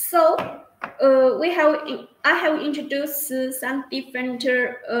 So I have introduced some different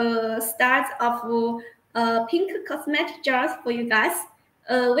styles of pink cosmetic jars for you guys.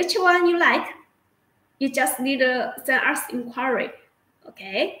 Which one you like? You just need to send us inquiry.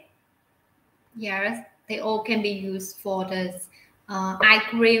 Okay. Yes, they all can be used for the eye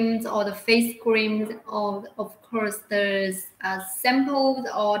creams or the face creams, or of course there's samples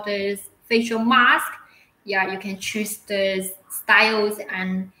or there's facial mask. Yeah, you can choose the styles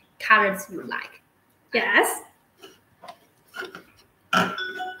and colors you like. Yes.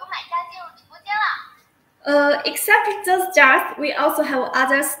 Except those jars, we also have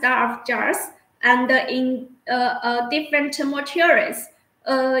other style of jars, and in different materials.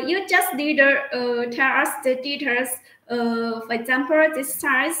 You just need to tell us the details. For example, the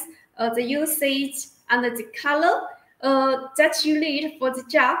size, the usage, and the color that you need for the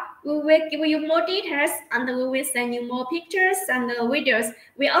jar. We will give you more details, and we will send you more pictures and videos.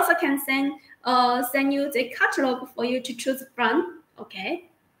 We also can send you the catalog for you to choose from. Okay.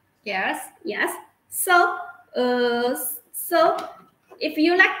 Yes. Yes. So if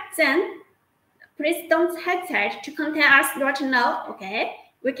you like them, please don't hesitate to contact us right now. Okay.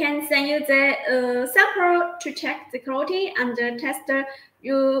 We can send you the sample to check the quality and test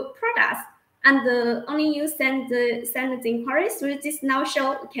your products. And only you send the inquiries through this now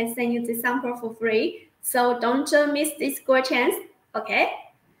show, we can send you the sample for free. So don't miss this good chance. Okay.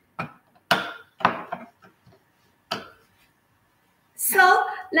 So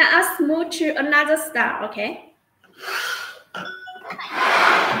let us move to another style. Okay.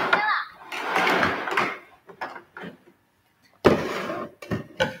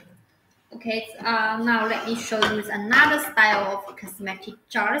 Okay, now let me show you another style of cosmetic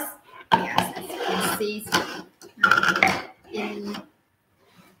jars. Yes, as you can see, in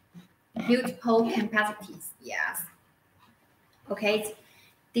beautiful capacities. Yes. Okay,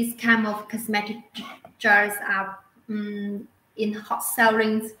 this kind of cosmetic jars are in hot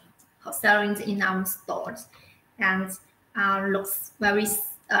sellings in our stores, and looks very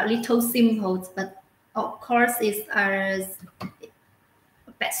little simple, but of course it's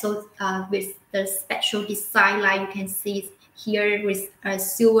special with the special design, like you can see here with a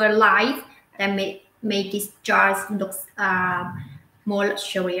silver light that make make these jars look more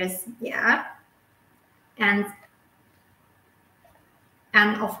luxurious. Yeah, and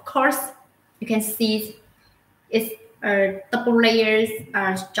of course you can see it's double layers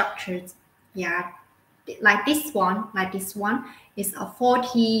structures. Yeah, like this one is a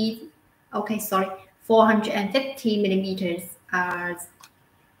 450 millimeters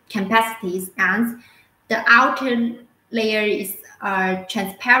capacities, and the outer layer is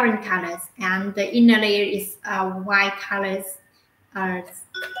transparent colors, and the inner layer is white colors.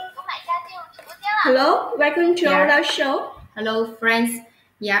 Hello, welcome to our live show. Hello, friends.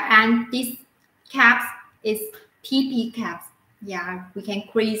 Yeah, and this caps is PP caps. Yeah, we can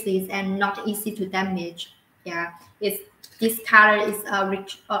crease this and not easy to damage. Yeah, this color is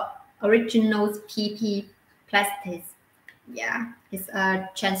original PP plastics. Yeah, it's a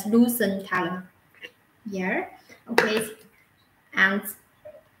translucent color. Yeah, okay, and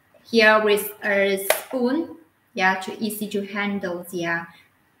here with a spoon. Yeah, too easy to handle. Yeah,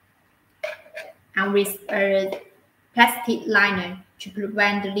 and with a plastic liner to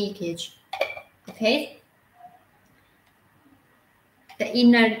prevent the leakage. Okay. The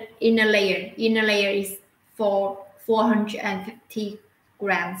inner layer is for 450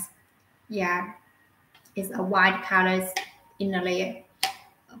 grams. Yeah, it's a white color inner layer.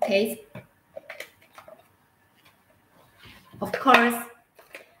 Okay. Of course,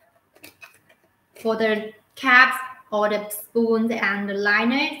 for the caps or the spoons and the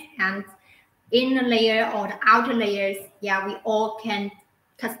liners and inner layer or the outer layers, yeah, we all can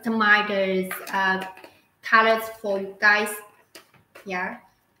customize those colors for you guys. Yeah,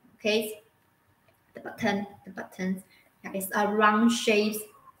 okay. The buttons, yeah, it's a round shapes.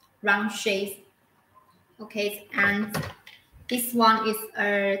 Okay, and this one is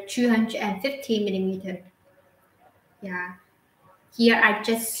a 250 millimeter. Yeah, here I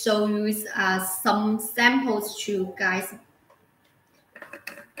just show you some samples to you guys.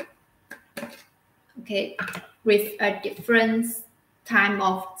 Okay, with a different type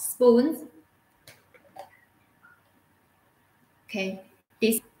of spoons. Okay,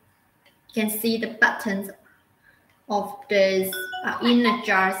 this you can see the buttons of the inner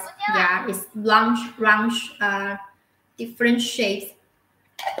jars. Yeah, it's round, different shapes.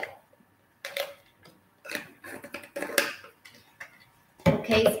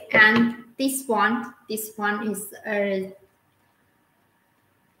 Okay, and this one is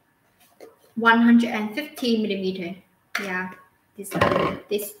 150 millimeter. Yeah, this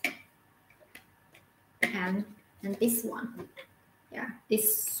and this one. Yeah,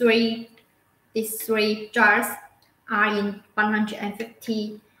 these three jars are in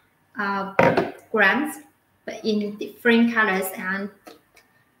 150 grams, but in different colors, and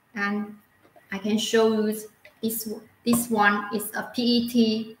I can show you this one is a PET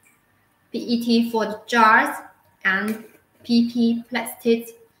for the jars and PP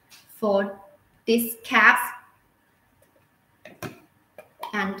plastic for these caps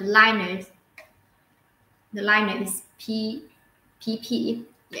and the liners. The liner is PP,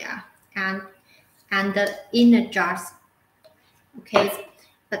 yeah, and the inner jars. Okay,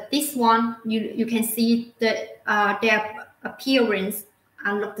 but this one you can see that their appearance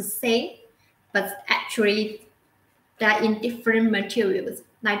look the same, but actually they're in different materials.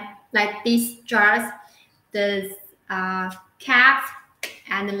 Like these jars, the caps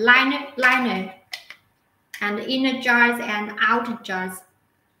and the liner and the inner jars and outer jars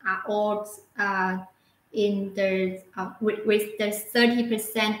are all in the with the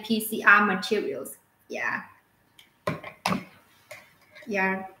 30% PCR materials. Yeah,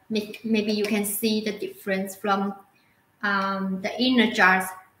 yeah. Maybe you can see the difference from the inner jars.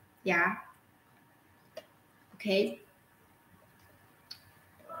 Yeah. Okay.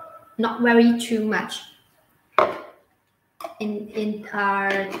 Not very too much in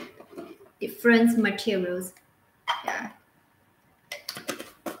different materials. Yeah.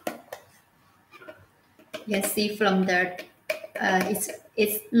 You can see from the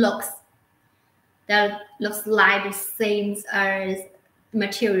it looks like the same as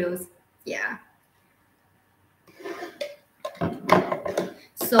materials. Yeah.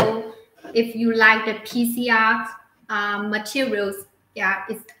 So if you like the PCR materials, yeah,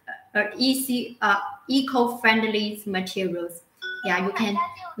 it's easy eco-friendly materials. Yeah, you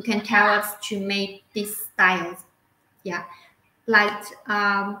can tell us to make these styles. Yeah, like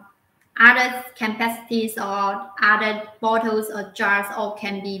other capacities or other bottles or jars all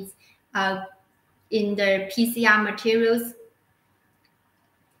can be in the PCR materials.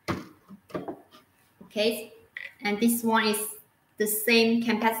 Okay, and this one is the same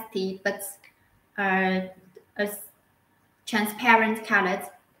capacity but a transparent color.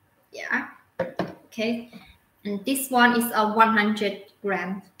 Yeah. Okay, and this one is a 100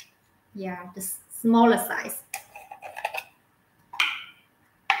 grams. Yeah, the smaller size.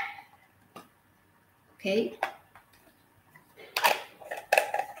 Okay,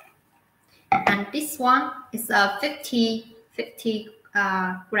 and this one is a 50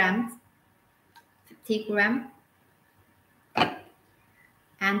 grams. 50 grams.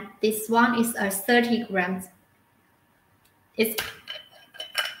 And this one is a 30 grams. It's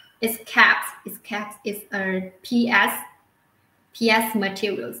caps. It's a PS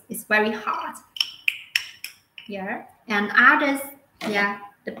materials. It's very hard. Yeah, and others, yeah,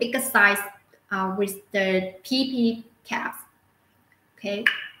 the bigger size with the PP caps. Okay,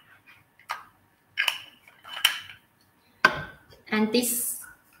 and this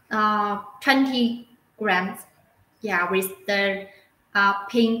 20 grams, yeah, with the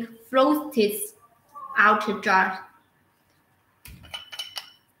pink floated outer jar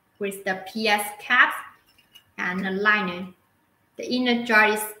with the PS caps and a liner. The inner jar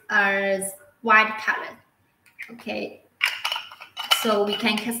is white color. Okay, so we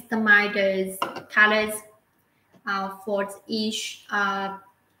can customize those colors for each part.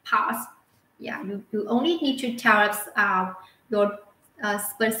 Yeah, you only need to tell us your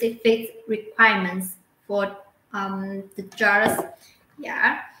specific requirements for the jars.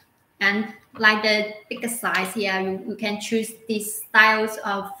 Yeah, and like the bigger size here, you can choose these styles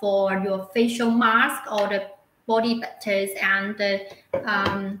for your facial mask or the body butters and the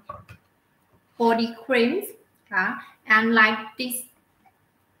body creams. And like this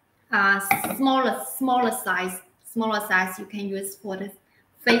smaller size you can use for the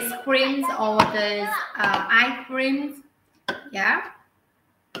face creams or the eye creams. Yeah,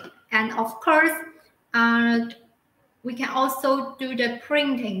 and of course we can also do the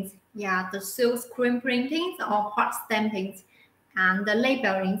printings. Yeah, the silk screen printings or hot stampings and the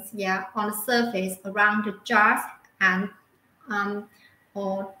labelings, yeah, on the surface around the jars and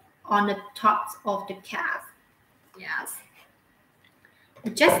or on the tops of the caps. Yes,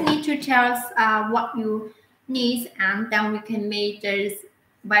 you just need to tell us what you need, and then we can make those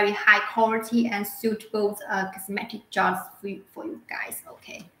very high quality and suitable cosmetic jars for you guys.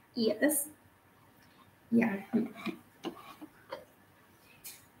 Okay. Yes. Yeah.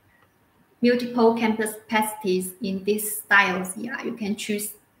 Multiple capacities in these styles. Yeah, you can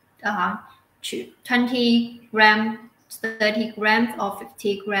choose 20 grams, 30 grams, or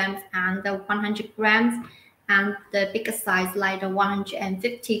 50 grams, and the 100 grams, and the bigger size like the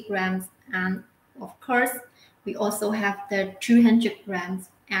 150 grams. And of course, we also have the 200 grams,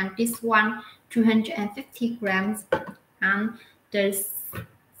 and this one 250 grams, and there's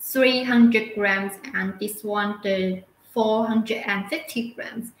 300 grams, and this one the 450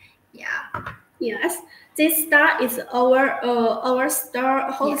 grams. Yeah. Yes, this star is our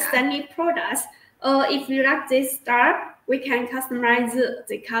star whole standing products. If you like this star, we can customize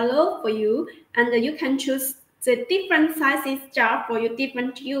the color for you, and you can choose the different sizes jar for your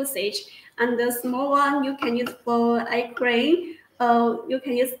different usage. And the small one you can use for eye cream. You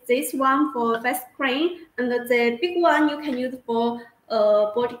can use this one for face cream, and the big one you can use for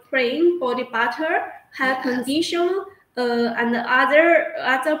body cream, body butter, hair conditioner. And other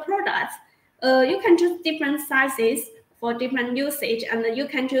products. You can choose different sizes for different usage, and you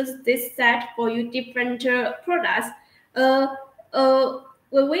can choose this set for your different products.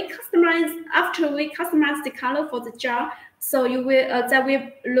 When we customize, after we customize the color for the jar, so you will that will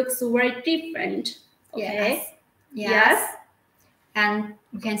looks very different. Okay. Yes. And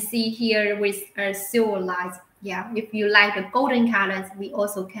you can see here with silver lights. Yeah, if you like the golden colors, we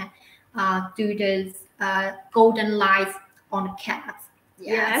also can do this golden lights on the caps.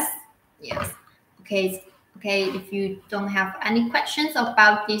 Yes. Okay. If you don't have any questions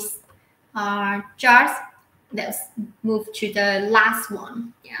about these jars, let's move to the last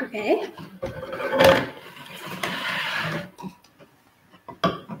one. Yeah. Okay.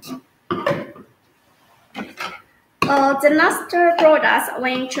 The last product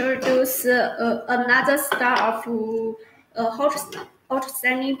we introduce another style of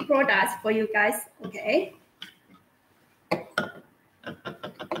outstanding products for you guys. Okay.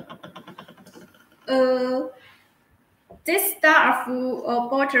 This style of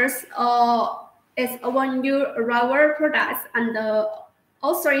bottles is our new arrival products, and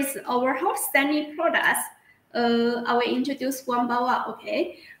also is our outstanding products. I will introduce one by one.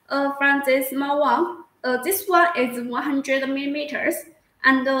 Okay. From this small one. This one is 100 millimeters,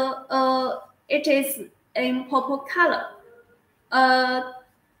 and it is in purple color.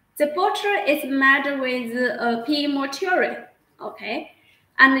 The bottle is made with PE material. Okay,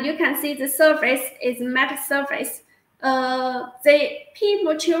 and you can see the surface is matte surface. The P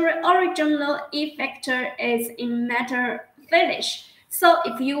material original effector is in matte finish. So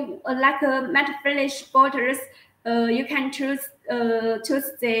if you like matte finish bottles, you can choose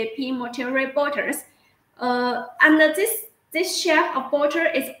the P material bottles. And this shape of bottle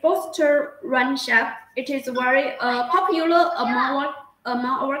is booster run shape. It is very popular among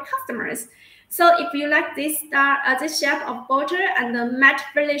our customers. So if you like this shape of bottle and the matte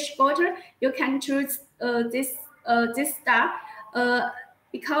finish bottle, you can choose this style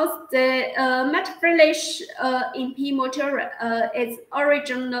because the matte finish in P material is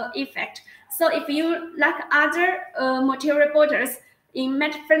original effect. So if you like other material bottles in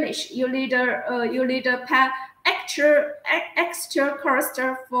matte finish, you need a pay extra cost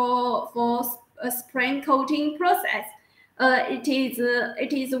for a spray coating process. It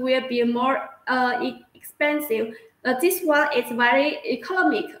is will be more expensive. This one is very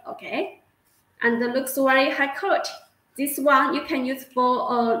economic, okay, and looks very high quality. This one you can use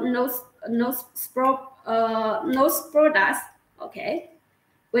for nose products, okay,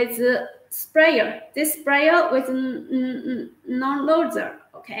 with sprayer. This sprayer with non-nozzle,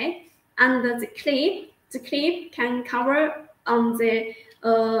 okay, and the clip can cover on the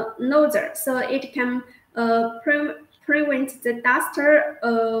nozzle, so it can prevent the duster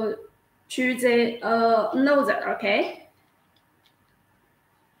to the nozzle, okay.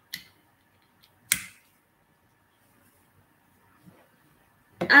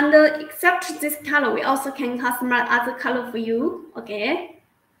 And except this color, we also can customize other color for you, okay.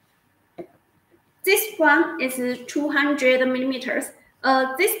 This one is 200 millimeters.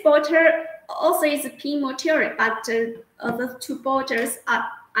 This bottle also is P material, but the two bottles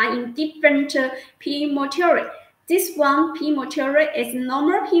are in different P material. This one P material is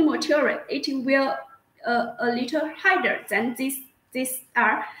normal P material. It will a little higher than this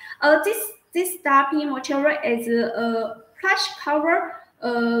star. This star P material is plush cover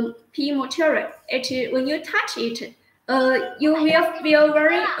P material. When you touch it, you will feel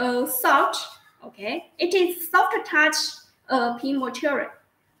very soft. Okay, it is soft touch P material,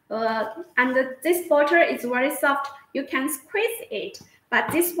 and this bottle is very soft. You can squeeze it, but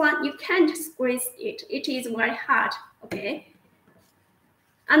this one you can't squeeze it. It is very hard. Okay,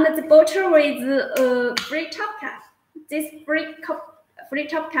 and the bottle with free top cap. This free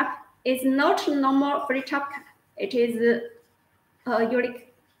top cap is not normal free top cap. It is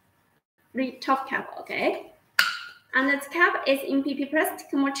unique free top cap. Okay. And its cap is in PP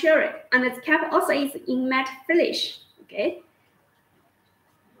plastic material, and its cap also is in matte finish. Okay.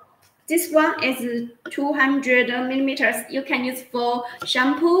 This one is 200 millimeters. You can use for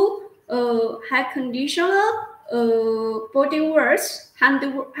shampoo, hair conditioner, body wash, hand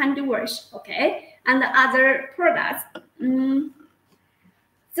wash. Okay, and other products.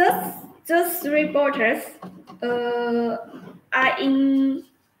 Those three bottles are in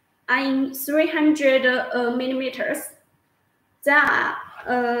 300 millimeters. There are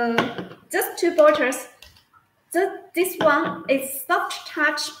just two bottles. This one is soft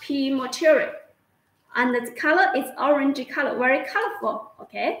touch P material, and the color is orange color, very colorful.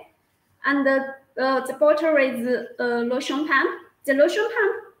 Okay, and the bottle is lotion pump. The lotion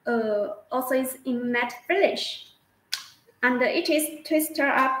pump also is in matte finish, and it is twisted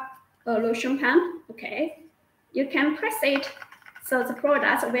up lotion pump. Okay, you can press it. So the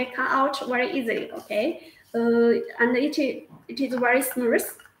product will come out very easily, okay? And it is very smooth,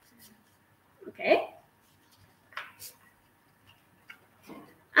 okay?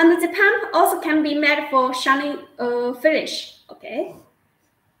 And the pump also can be made for shining finish, okay?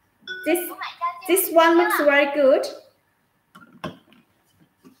 This one looks very good.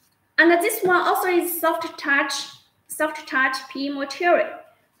 And this one also is soft touch P material.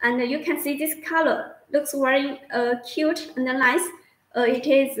 And you can see this color looks very cute and nice. It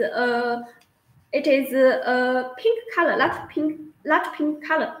is pink color, light pink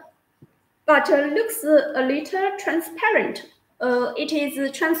color, but looks a little transparent. It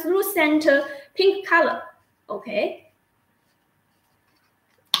is translucent pink color. Okay,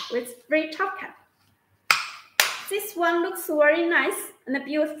 with free top cap. This one looks very nice and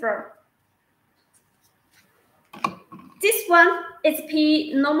beautiful. This one is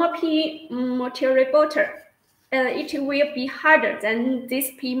normal P material bottle. It will be harder than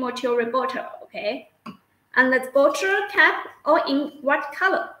this P material bottle, okay? And the bottle cap all in white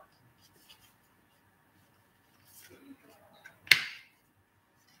color.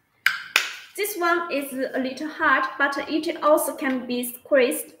 This one is a little hard, but it also can be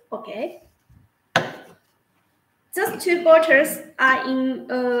squeezed, okay? Those two bottles are in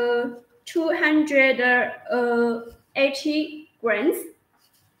 280 grams.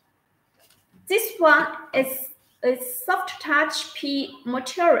 This one is It's soft touch pea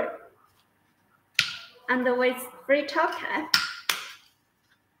material and with free top cap.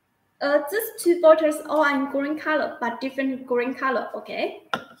 These two bottles all are in green color, but different green color. Okay.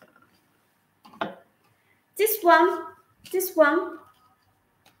 This one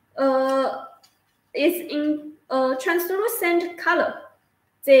is in translucent color.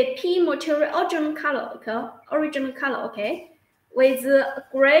 The pea material original color, okay, with a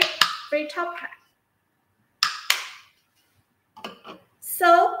gray free top cap.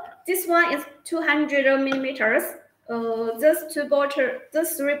 So this one is 200 millimeters. These three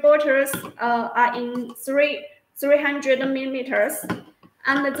bottles are in 300 millimeters,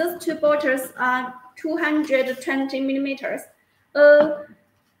 and those two bottles are 220 millimeters.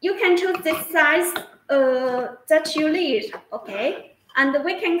 You can choose the size that you need, okay? And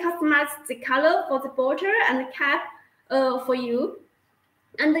we can customize the color for the bottle and the cap for you.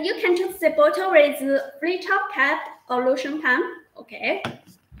 And you can choose the bottle with free top cap or lotion pen, okay?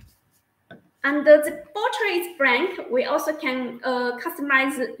 And the bottle is blank. We also can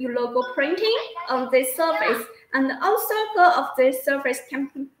customize your logo printing on the surface, and all circle of the surface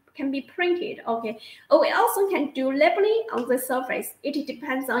can be printed. Okay. We also can do labeling on the surface. It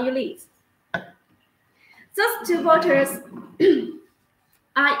depends on your needs. Those two bottles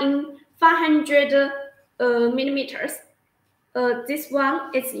are in 500 millimeters. This one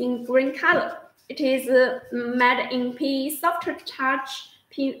is in green color. It is made in pea soft touch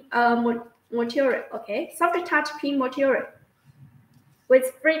pea material. Okay, soft touch pea material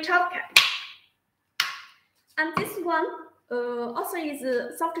with free top cap. And this one also is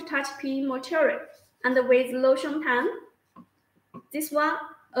soft touch pea material and with lotion pen. This one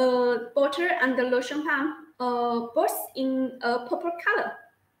bottle and the lotion pen both in purple color.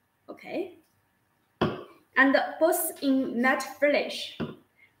 Okay, and both in matte finish.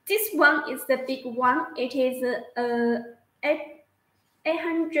 This one is the big one. It is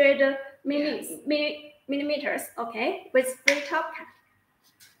 800 millimeters. Okay, with free top cap.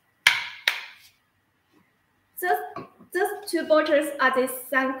 Those two bottles are the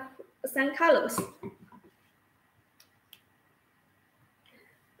same colors.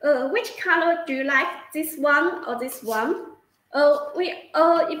 Which color do you like? This one or this one?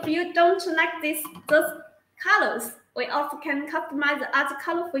 If you don't like those colors, we also can customize the other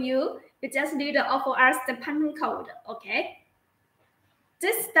color for you. You just need to offer us the payment code. Okay.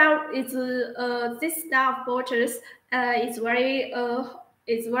 This style of bottles is very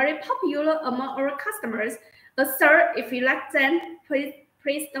popular among our customers. Sir, if you like them, please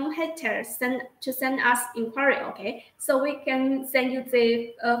don't hesitate to send us inquiry. Okay, so we can send you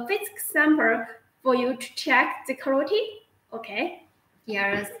the physical sample for you to check the quality. Okay.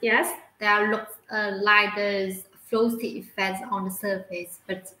 Yes. Yes. There looks like there's frosty effects on the surface,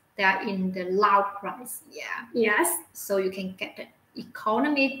 but they are in the low price. Yeah. Yes. So you can get the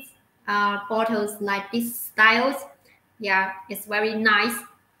economic bottles like these styles. Yeah, it's very nice.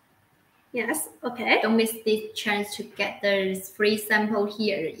 Yes. Okay. Don't miss this chance to get the free sample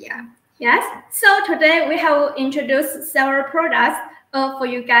here. Yeah. Yes. So today we have introduced several products for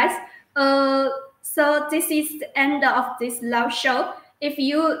you guys. So this is the end of this live show. If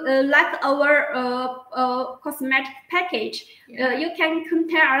you like our cosmetic package, you can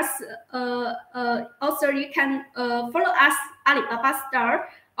contact us. Also, you can follow us Alibaba Store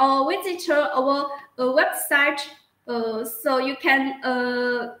or visit our website. So you can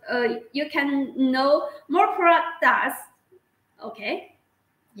know more products. Okay.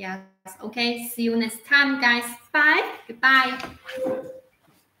 Yes. Okay. See you next time, guys. Bye. Goodbye.